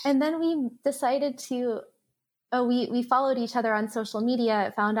 And then we decided to, we followed each other on social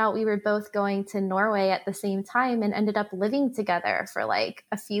media, found out we were both going to Norway at the same time, and ended up living together for like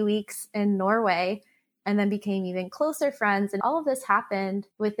a few weeks in Norway, and then became even closer friends. And all of this happened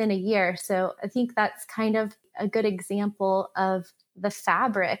within a year. So I think that's kind of a good example of the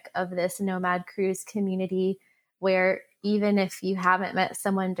fabric of this Nomad Cruise community, where even if you haven't met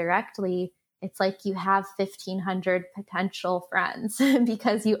someone directly, it's like you have 1,500 potential friends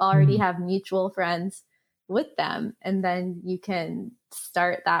because you already have mutual friends with them. And then you can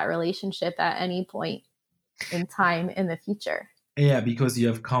start that relationship at any point in time in the future. Yeah, because you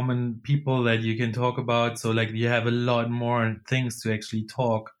have common people that you can talk about. So like you have a lot more things to actually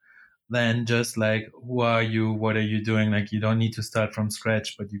talk than just like, who are you? What are you doing? Like you don't need to start from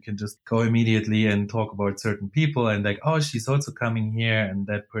scratch, but you can just go immediately and talk about certain people and like, oh, she's also coming here and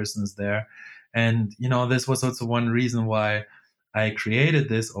that person is there. And, this was also one reason why I created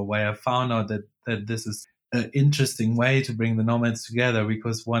this, or why I found out that this is an interesting way to bring the nomads together.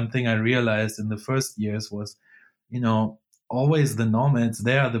 Because one thing I realized in the first years was, you know, always the nomads,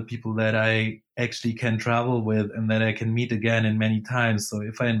 they are the people that I actually can travel with and that I can meet again in many times. So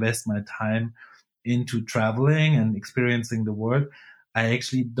if I invest my time into traveling and experiencing the world, I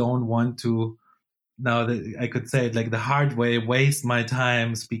actually don't want to, now that I could say it like the hard way, waste my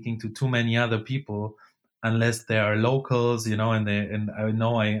time speaking to too many other people unless they are locals, and I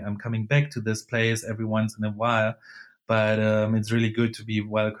know I'm coming back to this place every once in a while. But it's really good to be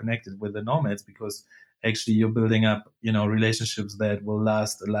well connected with the nomads, because actually you're building up, relationships that will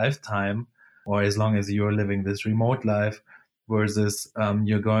last a lifetime, or as long as you're living this remote life, versus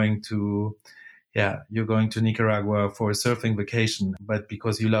you're going to Nicaragua for a surfing vacation, but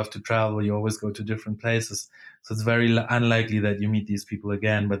because you love to travel, you always go to different places. So it's very unlikely that you meet these people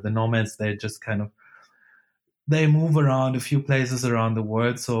again. But the nomads, they just kind of, they move around a few places around the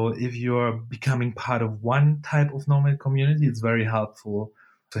world. So if you're becoming part of one type of nomad community, it's very helpful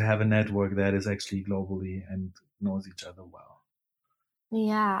to have a network that is actually globally and knows each other well.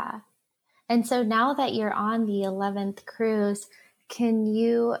 Yeah. And so now that you're on the 11th cruise, can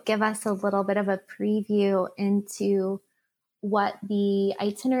you give us a little bit of a preview into what the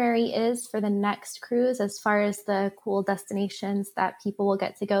itinerary is for the next cruise as far as the cool destinations that people will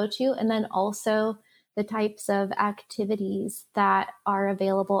get to go to, and then also the types of activities that are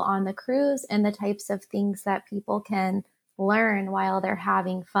available on the cruise and the types of things that people can learn while they're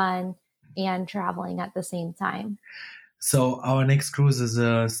having fun and traveling at the same time. So our next cruise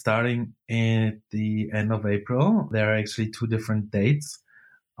is starting at the end of April. There are actually two different dates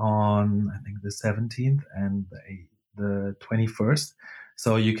on, I think, the 17th and the 21st.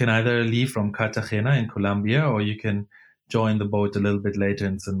 So you can either leave from Cartagena in Colombia, or you can join the boat a little bit later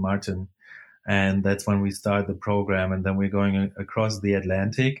in St. Martin. And that's when we start the program. And then we're going across the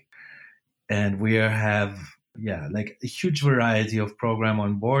Atlantic, and we have, like a huge variety of program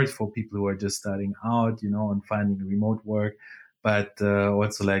on board for people who are just starting out, and finding remote work, but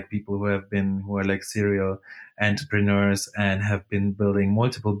also like people who are like serial entrepreneurs and have been building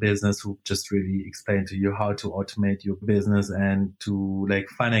multiple business, who just really explain to you how to automate your business, and to like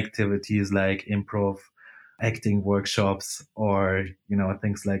fun activities like improv, acting workshops, or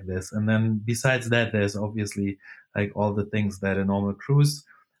things like this. And then besides that, there's obviously like all the things that a normal cruise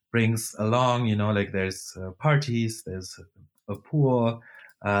brings along, like there's parties, there's a pool,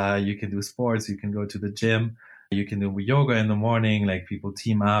 you can do sports, you can go to the gym, you can do yoga in the morning, like people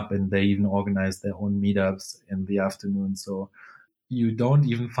team up and they even organize their own meetups in the afternoon. So you don't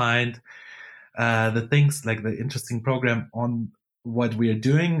even find the things like the interesting program on what we are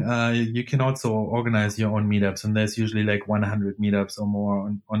doing. You can also organize your own meetups, and there's usually like 100 meetups or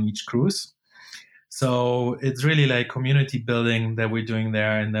more on each cruise. So it's really like community building that we're doing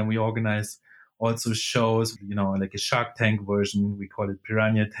there. And then we organize also shows, like a Shark Tank version. We call it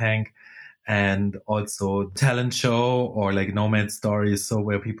Piranha Tank. And also talent show, or like Nomad stories. So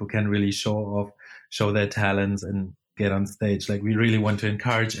where people can really show their talents and get on stage. Like we really want to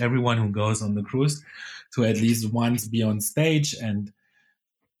encourage everyone who goes on the cruise to at least once be on stage. And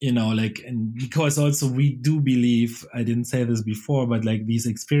and because also we do believe, I didn't say this before, but like these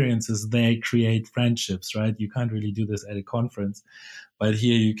experiences, they create friendships, right? You can't really do this at a conference, but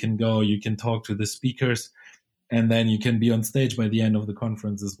here you can go, you can talk to the speakers, and then you can be on stage by the end of the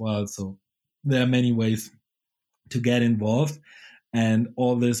conference as well. So there are many ways to get involved, and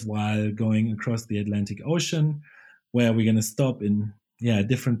all this while going across the Atlantic Ocean, where we're going to stop in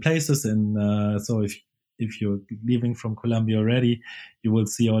different places. And so if you're leaving from Colombia already, you will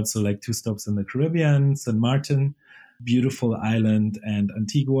see also like two stops in the Caribbean: St. Martin, beautiful island, and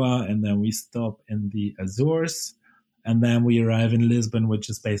Antigua. And then we stop in the Azores. And then we arrive in Lisbon, which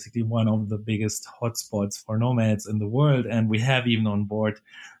is basically one of the biggest hotspots for nomads in the world. And we have even on board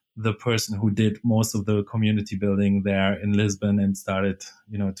the person who did most of the community building there in Lisbon and started,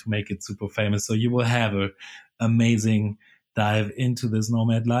 to make it super famous. So you will have a amazing dive into this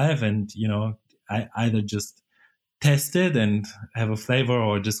nomad life, and, I either just test it and have a flavor,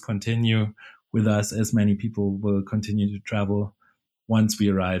 or just continue with us, as many people will continue to travel once we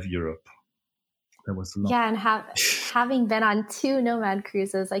arrive Europe. That was a long. Yeah, and having been on 2 Nomad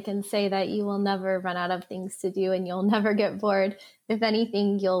cruises, I can say that you will never run out of things to do, and you'll never get bored. If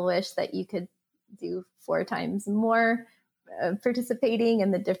anything, you'll wish that you could do 4 times more, participating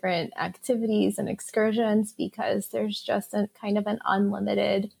in the different activities and excursions, because there's just a kind of an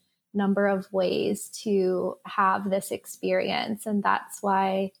unlimited number of ways to have this experience. And that's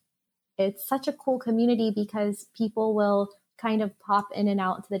why it's such a cool community, because people will kind of pop in and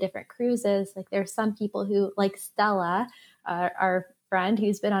out to the different cruises. Like there's some people who, like Stella, our friend,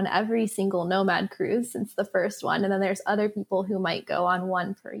 who's been on every single Nomad cruise since the first one. And then there's other people who might go on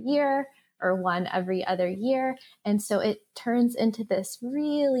one per year or one every other year. And so it turns into this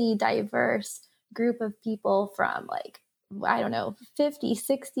really diverse group of people from like, I don't know, 50,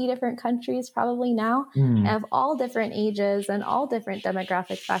 60 different countries probably now, of all different ages and all different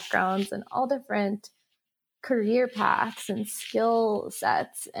demographic backgrounds and all different career paths and skill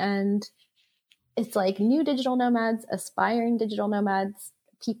sets. And it's like new digital nomads, aspiring digital nomads,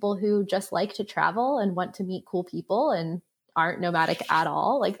 people who just like to travel and want to meet cool people and aren't nomadic at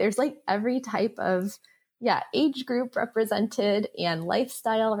all. Like there's like every type of age group represented and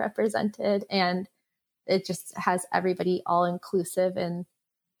lifestyle represented, and it just has everybody all inclusive in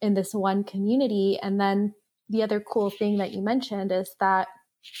this one community. And then the other cool thing that you mentioned is that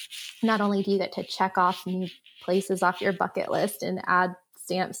not only do you get to check off new places off your bucket list and add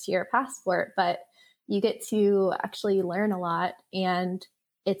stamps to your passport, but you get to actually learn a lot. And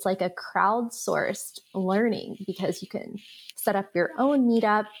it's like a crowdsourced learning, because you can set up your own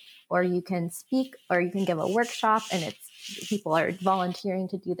meetup, or you can speak, or you can give a workshop, and people are volunteering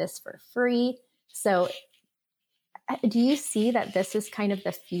to do this for free. So do you see that this is kind of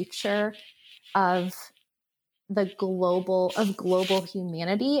the future of global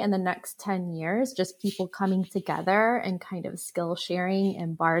humanity in the next 10 years, just people coming together and kind of skill sharing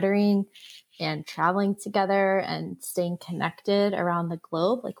and bartering and traveling together and staying connected around the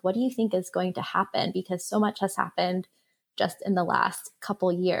globe? Like, what do you think is going to happen? Because so much has happened just in the last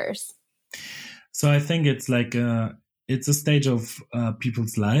couple years. So I think it's a stage of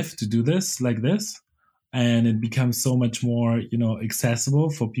people's life to do this like this, and it becomes so much more accessible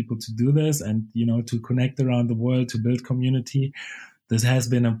for people to do this and to connect around the world, to build community. This has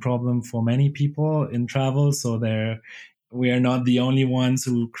been a problem for many people in travel, so we are not the only ones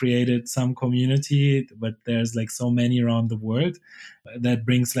who created some community, but there's like so many around the world that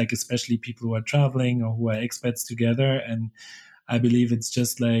brings like especially people who are traveling or who are expats together. And I believe it's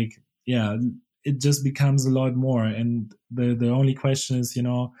just like, yeah, it just becomes a lot more. And the only question is,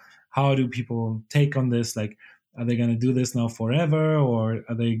 how do people take on this? Like, are they going to do this now forever, or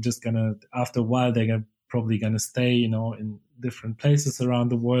are they just going to, after a while, probably going to stay, in different places around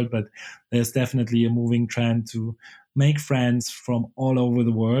the world? But there's definitely a moving trend to make friends from all over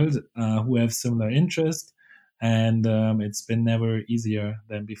the world who have similar interests. And it's been never easier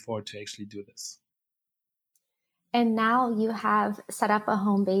than before to actually do this. And now you have set up a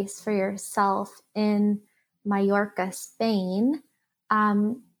home base for yourself in Mallorca, Spain.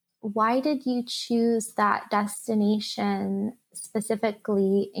 Why did you choose that destination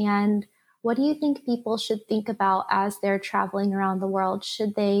specifically? And what do you think people should think about as they're traveling around the world?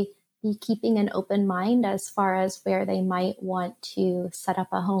 Should they be keeping an open mind as far as where they might want to set up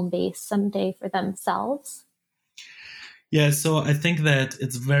a home base someday for themselves? Yeah, so I think that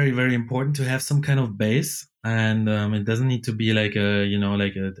it's very, very important to have some kind of base, and it doesn't need to be like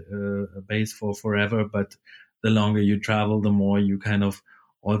a base for forever. But the longer you travel, the more you kind of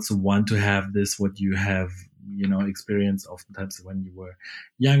also want to have this what you have experienced oftentimes when you were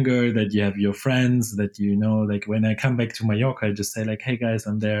younger, that you have your friends that like when I come back to Mallorca, I just say like, hey guys,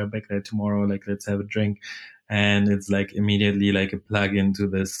 I'm there back there tomorrow, like let's have a drink. And it's like immediately like a plug into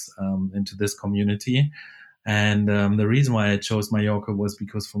this community. And the reason why I chose Mallorca was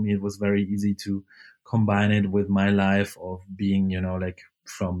because for me it was very easy to combine it with my life of being, like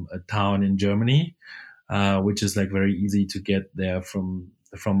from a town in Germany, which is like very easy to get there from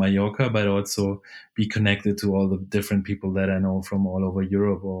Mallorca, but also be connected to all the different people that I know from all over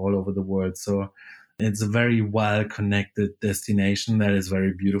Europe or all over the world. So it's a very well connected destination that is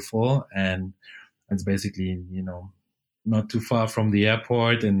very beautiful, and it's basically, not too far from the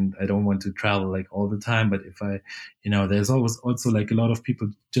airport, and I don't want to travel like all the time. But if there's always also like a lot of people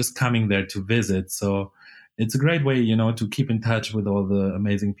just coming there to visit. So it's a great way, to keep in touch with all the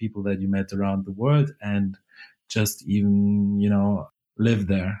amazing people that you met around the world, and just even, live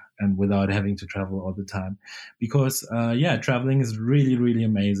there and without having to travel all the time. Because, traveling is really, really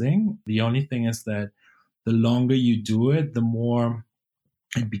amazing. The only thing is that the longer you do it, the more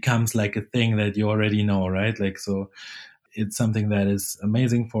it becomes like a thing that you already know, right? Like, so it's something that is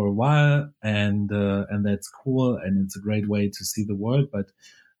amazing for a while, and that's cool, and it's a great way to see the world. But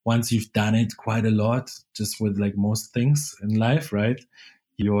once you've done it quite a lot, just with like most things in life, right,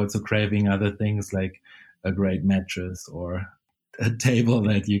 you're also craving other things like a great mattress or a table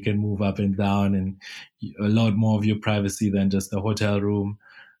that you can move up and down, and a lot more of your privacy than just a hotel room.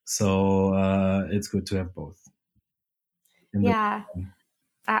 So it's good to have both. Yeah.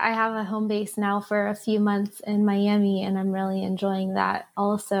 I have a home base now for a few months in Miami, and I'm really enjoying that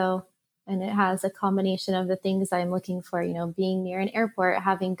also. And it has a combination of the things I'm looking for, being near an airport,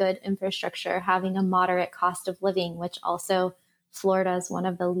 having good infrastructure, having a moderate cost of living, which also Florida is one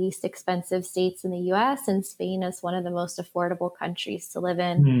of the least expensive states in the US, and Spain is one of the most affordable countries to live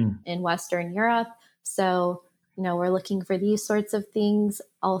in Western Europe. So, we're looking for these sorts of things.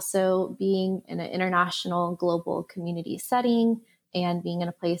 Also, being in an international global community setting and being in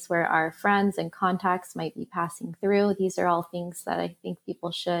a place where our friends and contacts might be passing through. These are all things that I think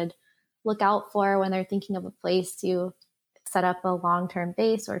people should look out for when they're thinking of a place to set up a long-term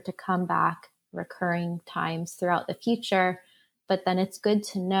base or to come back recurring times throughout the future. But then it's good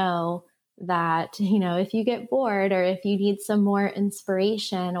to know that, if you get bored or if you need some more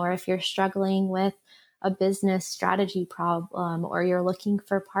inspiration, or if you're struggling with a business strategy problem, or you're looking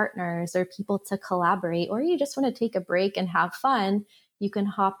for partners or people to collaborate, or you just want to take a break and have fun, you can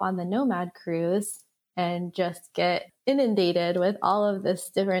hop on the Nomad cruise and just get inundated with all of this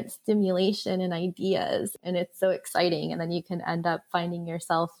different stimulation and ideas. And it's so exciting. And then you can end up finding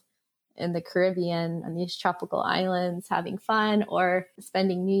yourself in the Caribbean on these tropical islands having fun, or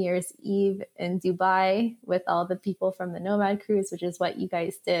spending New Year's Eve in Dubai with all the people from the Nomad cruise, which is what you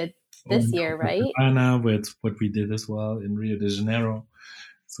guys did Or this in year, right? Copacabana, with what we did as well in Rio de Janeiro.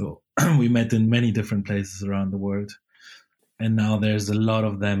 So we met in many different places around the world. And now there's a lot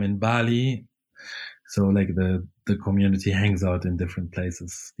of them in Bali. So like the community hangs out in different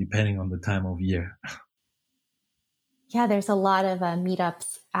places depending on the time of year. Yeah, there's a lot of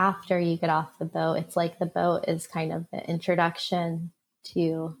meetups after you get off the boat. It's like the boat is kind of the introduction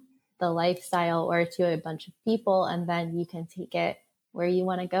to the lifestyle or to a bunch of people, and then you can take it where you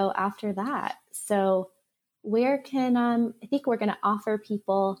want to go after that. So, where can I think we're going to offer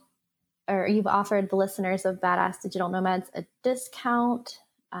people, or you've offered the listeners of Badass Digital Nomads a discount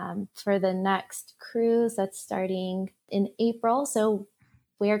for the next cruise that's starting in April. So,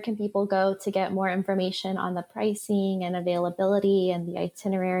 where can people go to get more information on the pricing and availability and the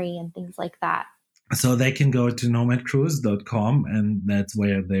itinerary and things like that? So they can go to nomadcruise.com, and that's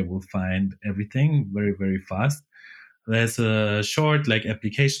where they will find everything very, very fast. There's a short like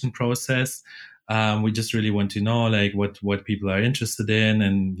application process. We just really want to know like what people are interested in,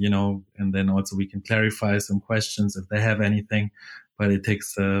 and and then also we can clarify some questions if they have anything. But it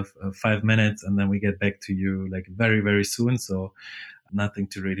takes 5 minutes, and then we get back to you like very, very soon. So nothing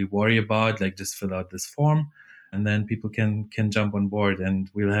to really worry about. Like just fill out this form, and then people can jump on board, and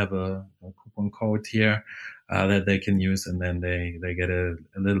we'll have a coupon code here that they can use, and then they get a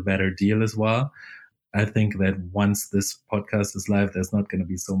little better deal as well. I think that once this podcast is live, there's not going to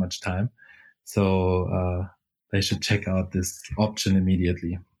be so much time. So they should check out this option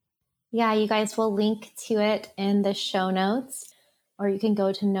immediately. Yeah, you guys will link to it in the show notes, or you can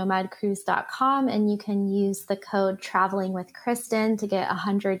go to nomadcruise.com and you can use the code traveling with Kristen to get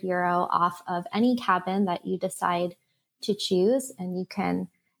 €100 off of any cabin that you decide to choose. And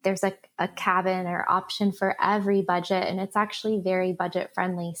there's a cabin or option for every budget, and it's actually very budget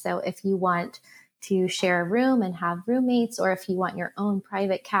friendly. So if you want to share a room and have roommates, or if you want your own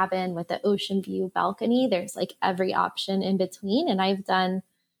private cabin with the ocean view balcony, there's like every option in between. And I've done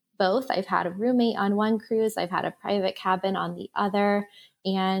both. I've had a roommate on one cruise, I've had a private cabin on the other.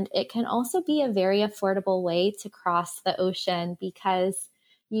 And it can also be a very affordable way to cross the ocean because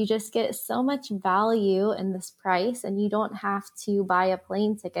you just get so much value in this price, and you don't have to buy a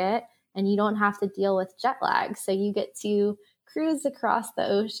plane ticket and you don't have to deal with jet lag. So you get to cruise across the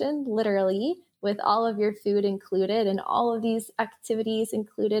ocean literally with all of your food included and all of these activities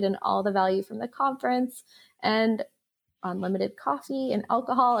included and all the value from the conference and unlimited coffee and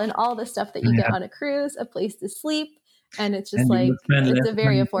alcohol and all the stuff that you get Yeah. on a cruise, a place to sleep. And it's just And you will like, spend it's less a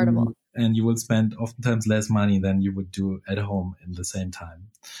very money affordable. and you will spend oftentimes less money than you would do at home in the same time.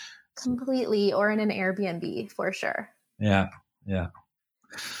 So, Completely, or in an Airbnb for sure. yeah. Yeah.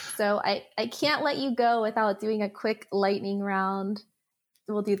 So I can't let you go without doing a quick lightning round.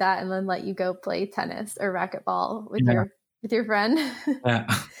 We'll do that and then let you go play tennis or racquetball with Yeah. your friend. Yeah.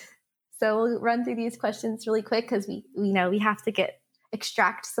 So we'll run through these questions really quick because we know we have to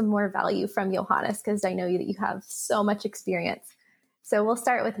extract some more value from Johannes, because I know that you have so much experience. So we'll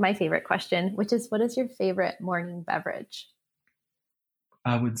start with my favorite question, which is, what is your favorite morning beverage?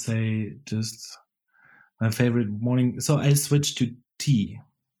 I would say just my favorite morning. So I switched to tea.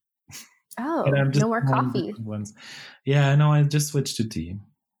 And Oh, I'm just no more trying coffee. different ones. Yeah, no, I just switched to tea,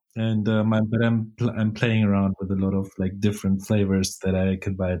 and I'm playing around with a lot of like different flavors that I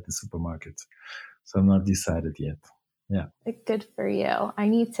can buy at the supermarket. So I'm not decided yet. Yeah. Good for you. I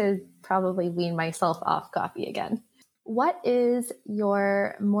need to probably wean myself off coffee again. What is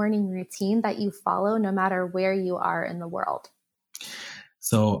your morning routine that you follow no matter where you are in the world?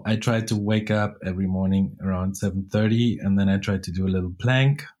 So I try to wake up every morning around 7:30, and then I try to do a little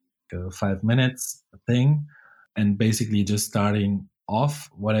plank, 5 minutes thing, and basically just starting off.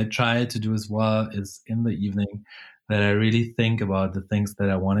 What I try to do as well is in the evening that I really think about the things that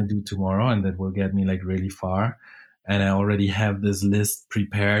I want to do tomorrow and that will get me like really far. And I already have this list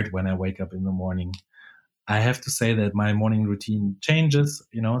prepared when I wake up in the morning. I have to say that my morning routine changes,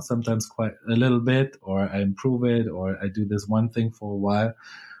 sometimes quite a little bit, or I improve it, or I do this one thing for a while,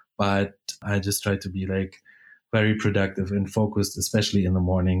 but I just try to be like very productive and focused, especially in the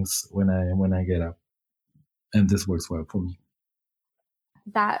mornings when I get up. And this works well for me.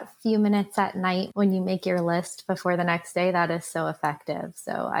 That few minutes at night when you make your list before the next day, that is so effective.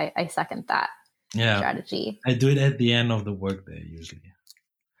 So I second that strategy. I do it at the end of the workday usually.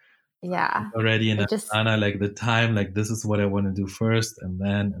 Yeah. Already in Asana, like the time, like this is what I want to do first, and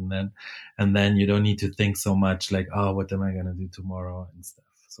then you don't need to think so much like, oh, what am I going to do tomorrow and stuff.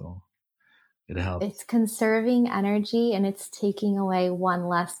 So it helps. It's conserving energy, and it's taking away one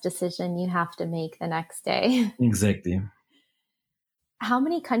less decision you have to make the next day. Exactly. How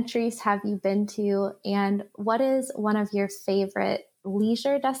many countries have you been to, and what is one of your favorite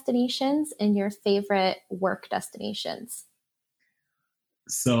leisure destinations and your favorite work destinations?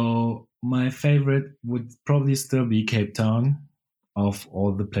 So my favorite would probably still be Cape Town, of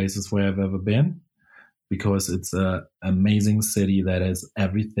all the places where I've ever been, because it's a amazing city that has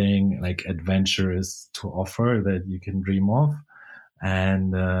everything like adventurous to offer that you can dream of,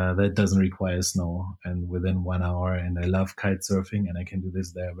 and that doesn't require snow and within 1 hour. And I love kite surfing, and I can do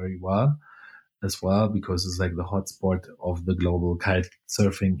this there very well as well, because it's like the hotspot of the global kite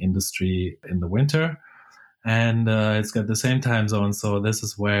surfing industry in the winter. And it's got the same time zone. So this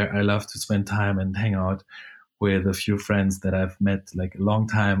is where I love to spend time and hang out with a few friends that I've met like a long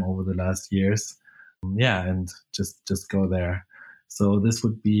time over the last years. Yeah, and just go there. So this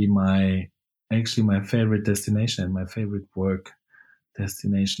would be my actually my favorite destination, my favorite work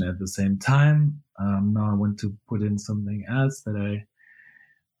destination at the same time. Now I want to put in something else that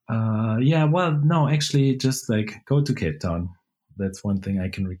yeah, well, no, actually, just like go to Cape Town. That's one thing I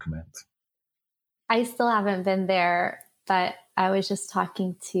can recommend. I still haven't been there, but I was just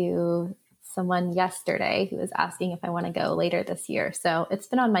talking to someone yesterday who was asking if I want to go later this year. So it's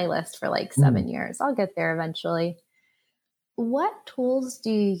been on my list for like Mm. 7 years. I'll get there eventually. What tools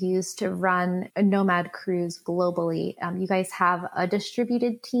do you use to run a Nomad cruise globally? You guys have a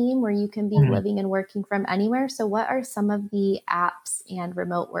distributed team where you can be Mm. living and working from anywhere. So, what are some of the apps and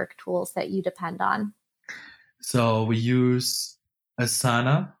remote work tools that you depend on? So we use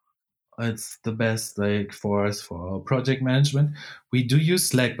Asana. It's the best like for us for our project management. We do use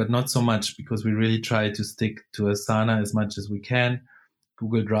Slack, but not so much because we really try to stick to Asana as much as we can.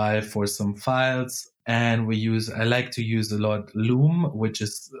 Google Drive for some files. And I like to use a lot Loom, which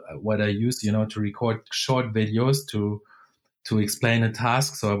is what I use, to record short videos to explain a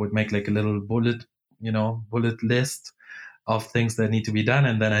task. So I would make like a little bullet list of things that need to be done.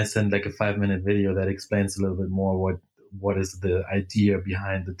 And then I send like a 5 minute video that explains a little bit more what is the idea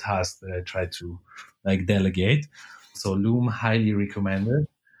behind the task that I try to like delegate. So Loom, highly recommended.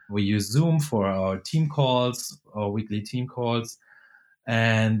 We use Zoom for our team calls, our weekly team calls.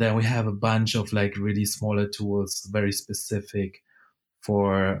 And then we have a bunch of like really smaller tools, very specific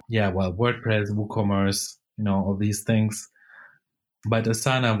for, yeah, well, WordPress, WooCommerce, all these things. But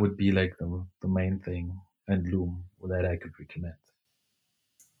Asana would be like the main thing, and Loom that I could recommend.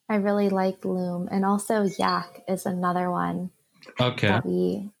 I really like Loom, and also Yak is another one Okay. that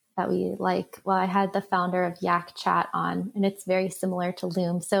we like. Well, I had the founder of Yak Chat on, and it's very similar to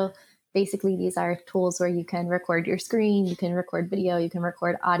Loom. So basically, these are tools where you can record your screen, you can record video, you can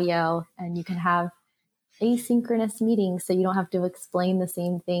record audio, and you can have asynchronous meetings. So you don't have to explain the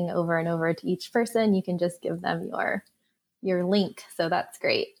same thing over and over to each person. You can just give them your link. So that's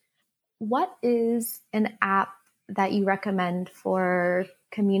great. What is an app that you recommend for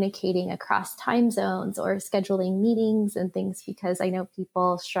communicating across time zones or scheduling meetings and things? Because I know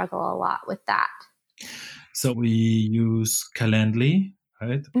people struggle a lot with that. So we use Calendly,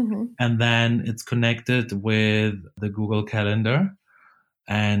 right? Mm-hmm. And then it's connected with the Google Calendar.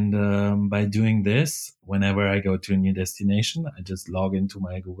 And by doing this, whenever I go to a new destination, I just log into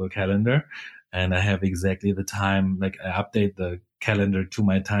my Google Calendar and I have exactly the time. Like I update the calendar to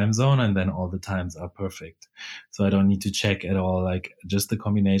my time zone, and then all the times are perfect. So I don't need to check at all, like just the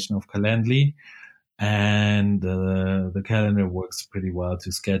combination of Calendly and the calendar works pretty well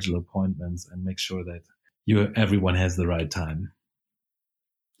to schedule appointments and make sure that everyone has the right time.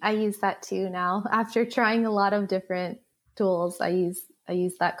 I use that too now. After trying a lot of different tools, I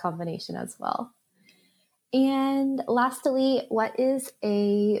use that combination as well. And lastly, what is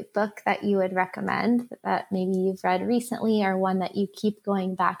a book that you would recommend that maybe you've read recently or one that you keep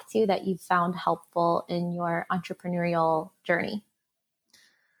going back to that you've found helpful in your entrepreneurial journey?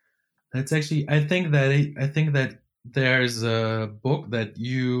 That's actually, I think that there's a book that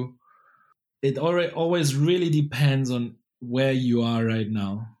it always really depends on where you are right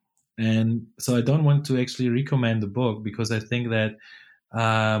now. And so I don't want to actually recommend the book because I think that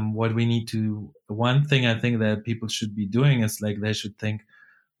one thing I think that people should be doing is like they should think,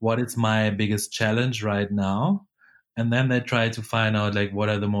 what is my biggest challenge right now? And then they try to find out like what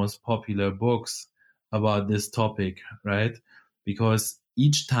are the most popular books about this topic, right? Because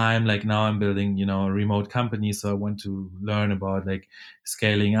each time, like now I'm building, a remote company. So I want to learn about like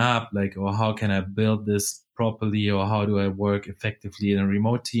scaling up, like, or how can I build this properly, or how do I work effectively in a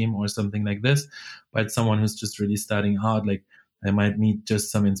remote team or something like this. But someone who's just really starting out, like I might need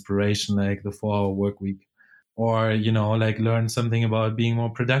just some inspiration, like the 4 hour work week, or like learn something about being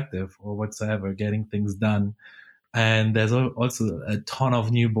more productive or whatsoever, getting things done. And there's also a ton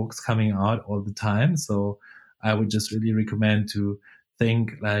of new books coming out all the time, so I would just really recommend to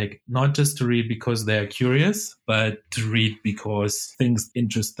think like not just to read because they're curious, but to read because things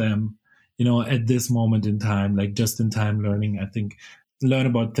interest them, at this moment in time, like just in time learning. I think learn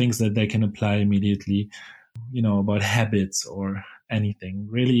about things that they can apply immediately, about habits or anything.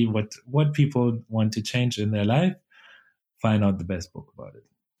 Really, what people want to change in their life, find out the best book about it.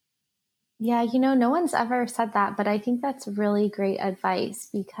 Yeah, no one's ever said that, but I think that's really great advice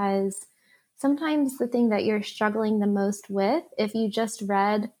because sometimes the thing that you're struggling the most with, if you just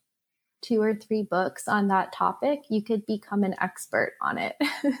read 2 or 3 books on that topic, you could become an expert on it.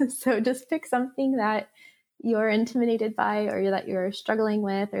 So just pick something that you're intimidated by or that you're struggling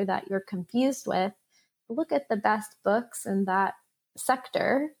with or that you're confused with. Look at the best books in that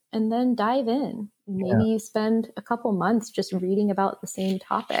sector and then dive in. Maybe you spend a couple months just reading about the same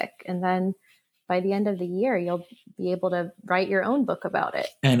topic. And then by the end of the year, you'll be able to write your own book about it.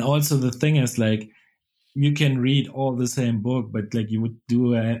 And also the thing is, like, you can read all the same book, but like you would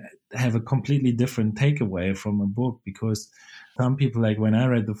have a completely different takeaway from a book, because some people, like when I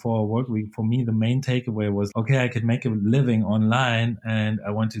read the 4 Hour Work Week, for me the main takeaway was, okay, I could make a living online and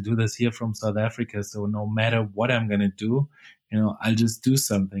I want to do this here from South Africa, so no matter what I'm going to do, I'll just do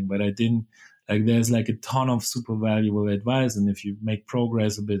something. But I didn't, like, there's like a ton of super valuable advice, and if you make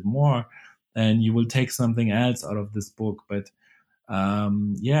progress a bit more, then you will take something else out of this book. But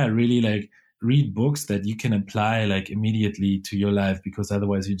really, like, read books that you can apply like immediately to your life, because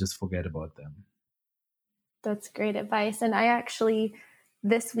otherwise you just forget about them. That's great advice. And I actually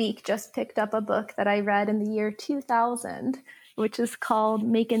this week just picked up a book that I read in the year 2000, which is called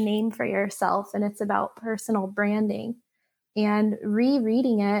Make a Name for Yourself. And it's about personal branding. And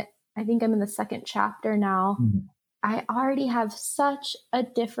rereading it, I think I'm in the 2nd chapter now. Mm-hmm. I already have such a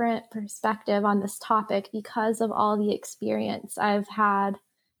different perspective on this topic because of all the experience I've had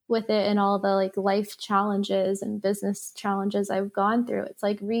with it and all the like life challenges and business challenges I've gone through. It's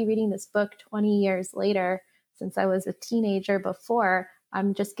like rereading this book 20 years later, since I was a teenager before.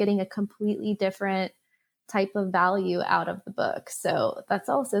 I'm just getting a completely different type of value out of the book. So that's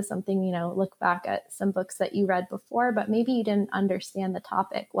also something, look back at some books that you read before, but maybe you didn't understand the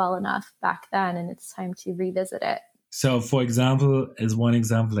topic well enough back then, and it's time to revisit it. So, for example, as one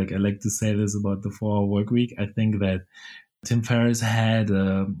example, like I like to say this about the 4 Hour Work Week, I think that Tim Ferriss had,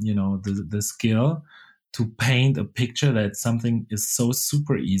 the skill to paint a picture that something is so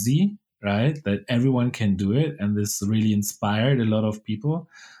super easy, right? That everyone can do it. And this really inspired a lot of people.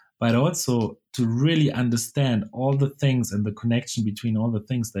 But also to really understand all the things and the connection between all the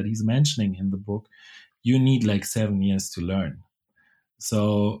things that he's mentioning in the book, you need like 7 years to learn.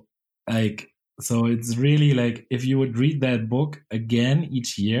 So it's really like, if you would read that book again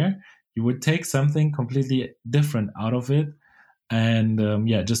each year, you would take something completely different out of it. And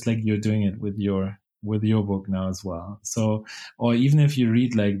just like you're doing it with your book now as well. So, or even if you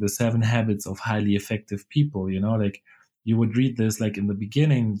read like the 7 Habits of Highly Effective People, like you would read this, like in the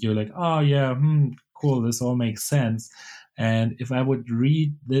beginning, you're like, oh yeah, cool, this all makes sense. And if I would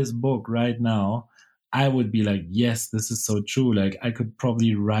read this book right now, I would be like, yes, this is so true. Like I could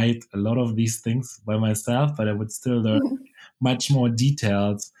probably write a lot of these things by myself, but I would still learn much more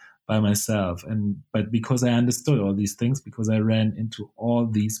details by myself. But because I understood all these things, because I ran into all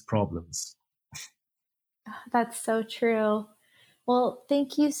these problems. That's so true. Well,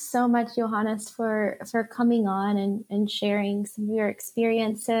 thank you so much, Johannes, for coming on and sharing some of your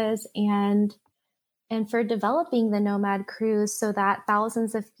experiences and for developing the Nomad Cruise so that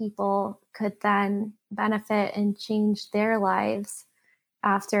thousands of people could then benefit and change their lives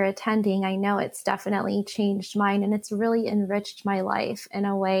after attending. I know it's definitely changed mine, and it's really enriched my life in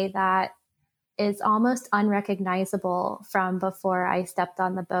a way that is almost unrecognizable from before I stepped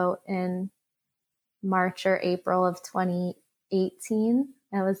on the boat in March or April of 2018.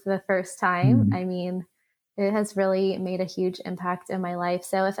 That was the first time. I mean, it has really made a huge impact in my life.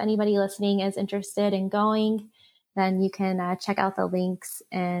 So if anybody listening is interested in going, then you can check out the links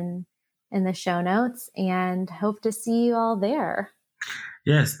in the show notes, and hope to see you all there.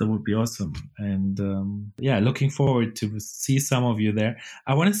 Yes, that would be awesome. And looking forward to see some of you there.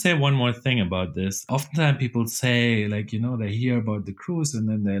 I want to say one more thing about this. Oftentimes people say, like, they hear about the cruise and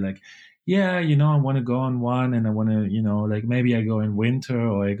then they're like, yeah, I want to go on one, and I want to, like maybe I go in winter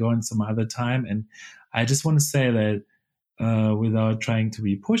or I go in some other time. And I just want to say that without trying to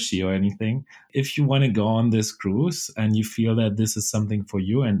be pushy or anything, if you want to go on this cruise and you feel that this is something for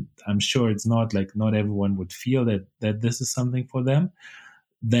you, and I'm sure it's not everyone would feel that this is something for them,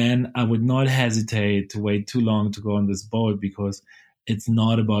 then I would not hesitate to wait too long to go on this boat, because it's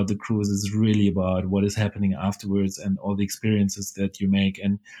not about the cruise. It's really about what is happening afterwards and all the experiences that you make.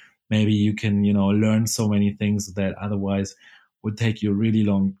 And maybe you can, learn so many things that otherwise would take you a really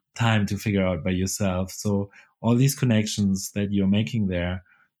long time to figure out by yourself. So all these connections that you're making there,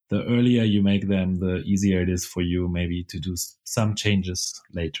 the earlier you make them, the easier it is for you maybe to do some changes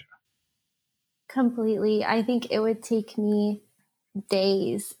later. Completely. I think it would take me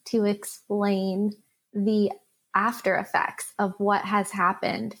days to explain the after effects of what has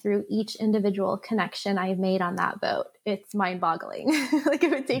happened through each individual connection I've made on that boat. It's mind boggling. Like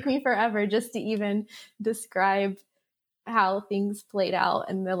it would take me forever just to even describe how things played out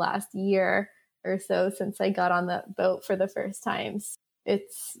in the last year or so since I got on the boat for the first time.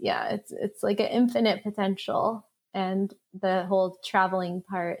 It's like an infinite potential. And the whole traveling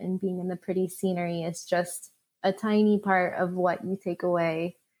part and being in the pretty scenery is just a tiny part of what you take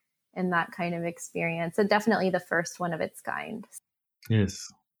away in that kind of experience. So definitely the first one of its kind.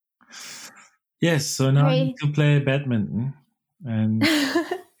 Yes. Yes. So now I need to play badminton, and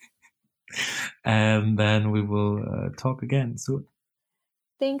and then we will talk again soon.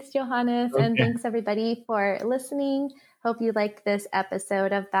 Thanks, Johannes. Okay. And thanks everybody for listening. Hope you liked this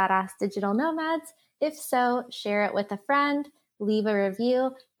episode of Badass Digital Nomads. If so, share it with a friend, leave a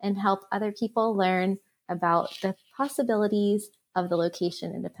review, and help other people learn about the possibilities of the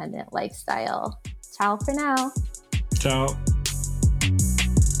location-independent lifestyle. Ciao for now. Ciao.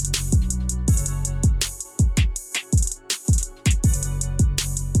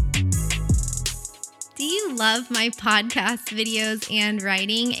 Do you love my podcast videos and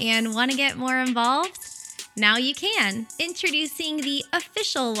writing and want to get more involved? Now you can. Introducing the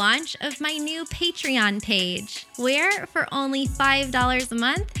official launch of my new Patreon page, where for only $5 a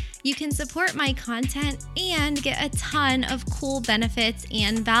month, you can support my content and get a ton of cool benefits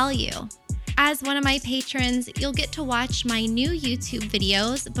and value. As one of my patrons, you'll get to watch my new YouTube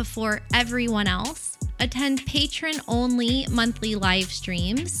videos before everyone else, attend patron-only monthly live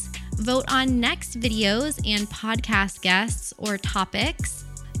streams, vote on next videos and podcast guests or topics,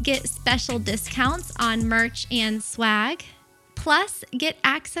 get special discounts on merch and swag, plus get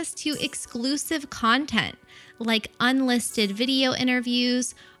access to exclusive content like unlisted video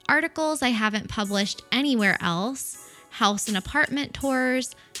interviews, articles I haven't published anywhere else, house and apartment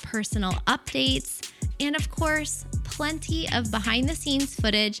tours, personal updates, and of course, plenty of behind-the-scenes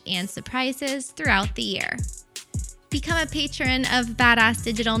footage and surprises throughout the year. Become a patron of Badass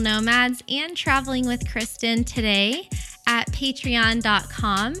Digital Nomads and Traveling with Kristen today at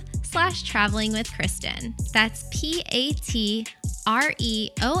patreon.com/travelingwithkristen. That's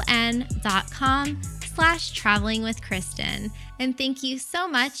patreon.com/travelingwithkristen. And thank you so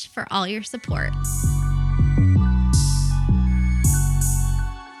much for all your support.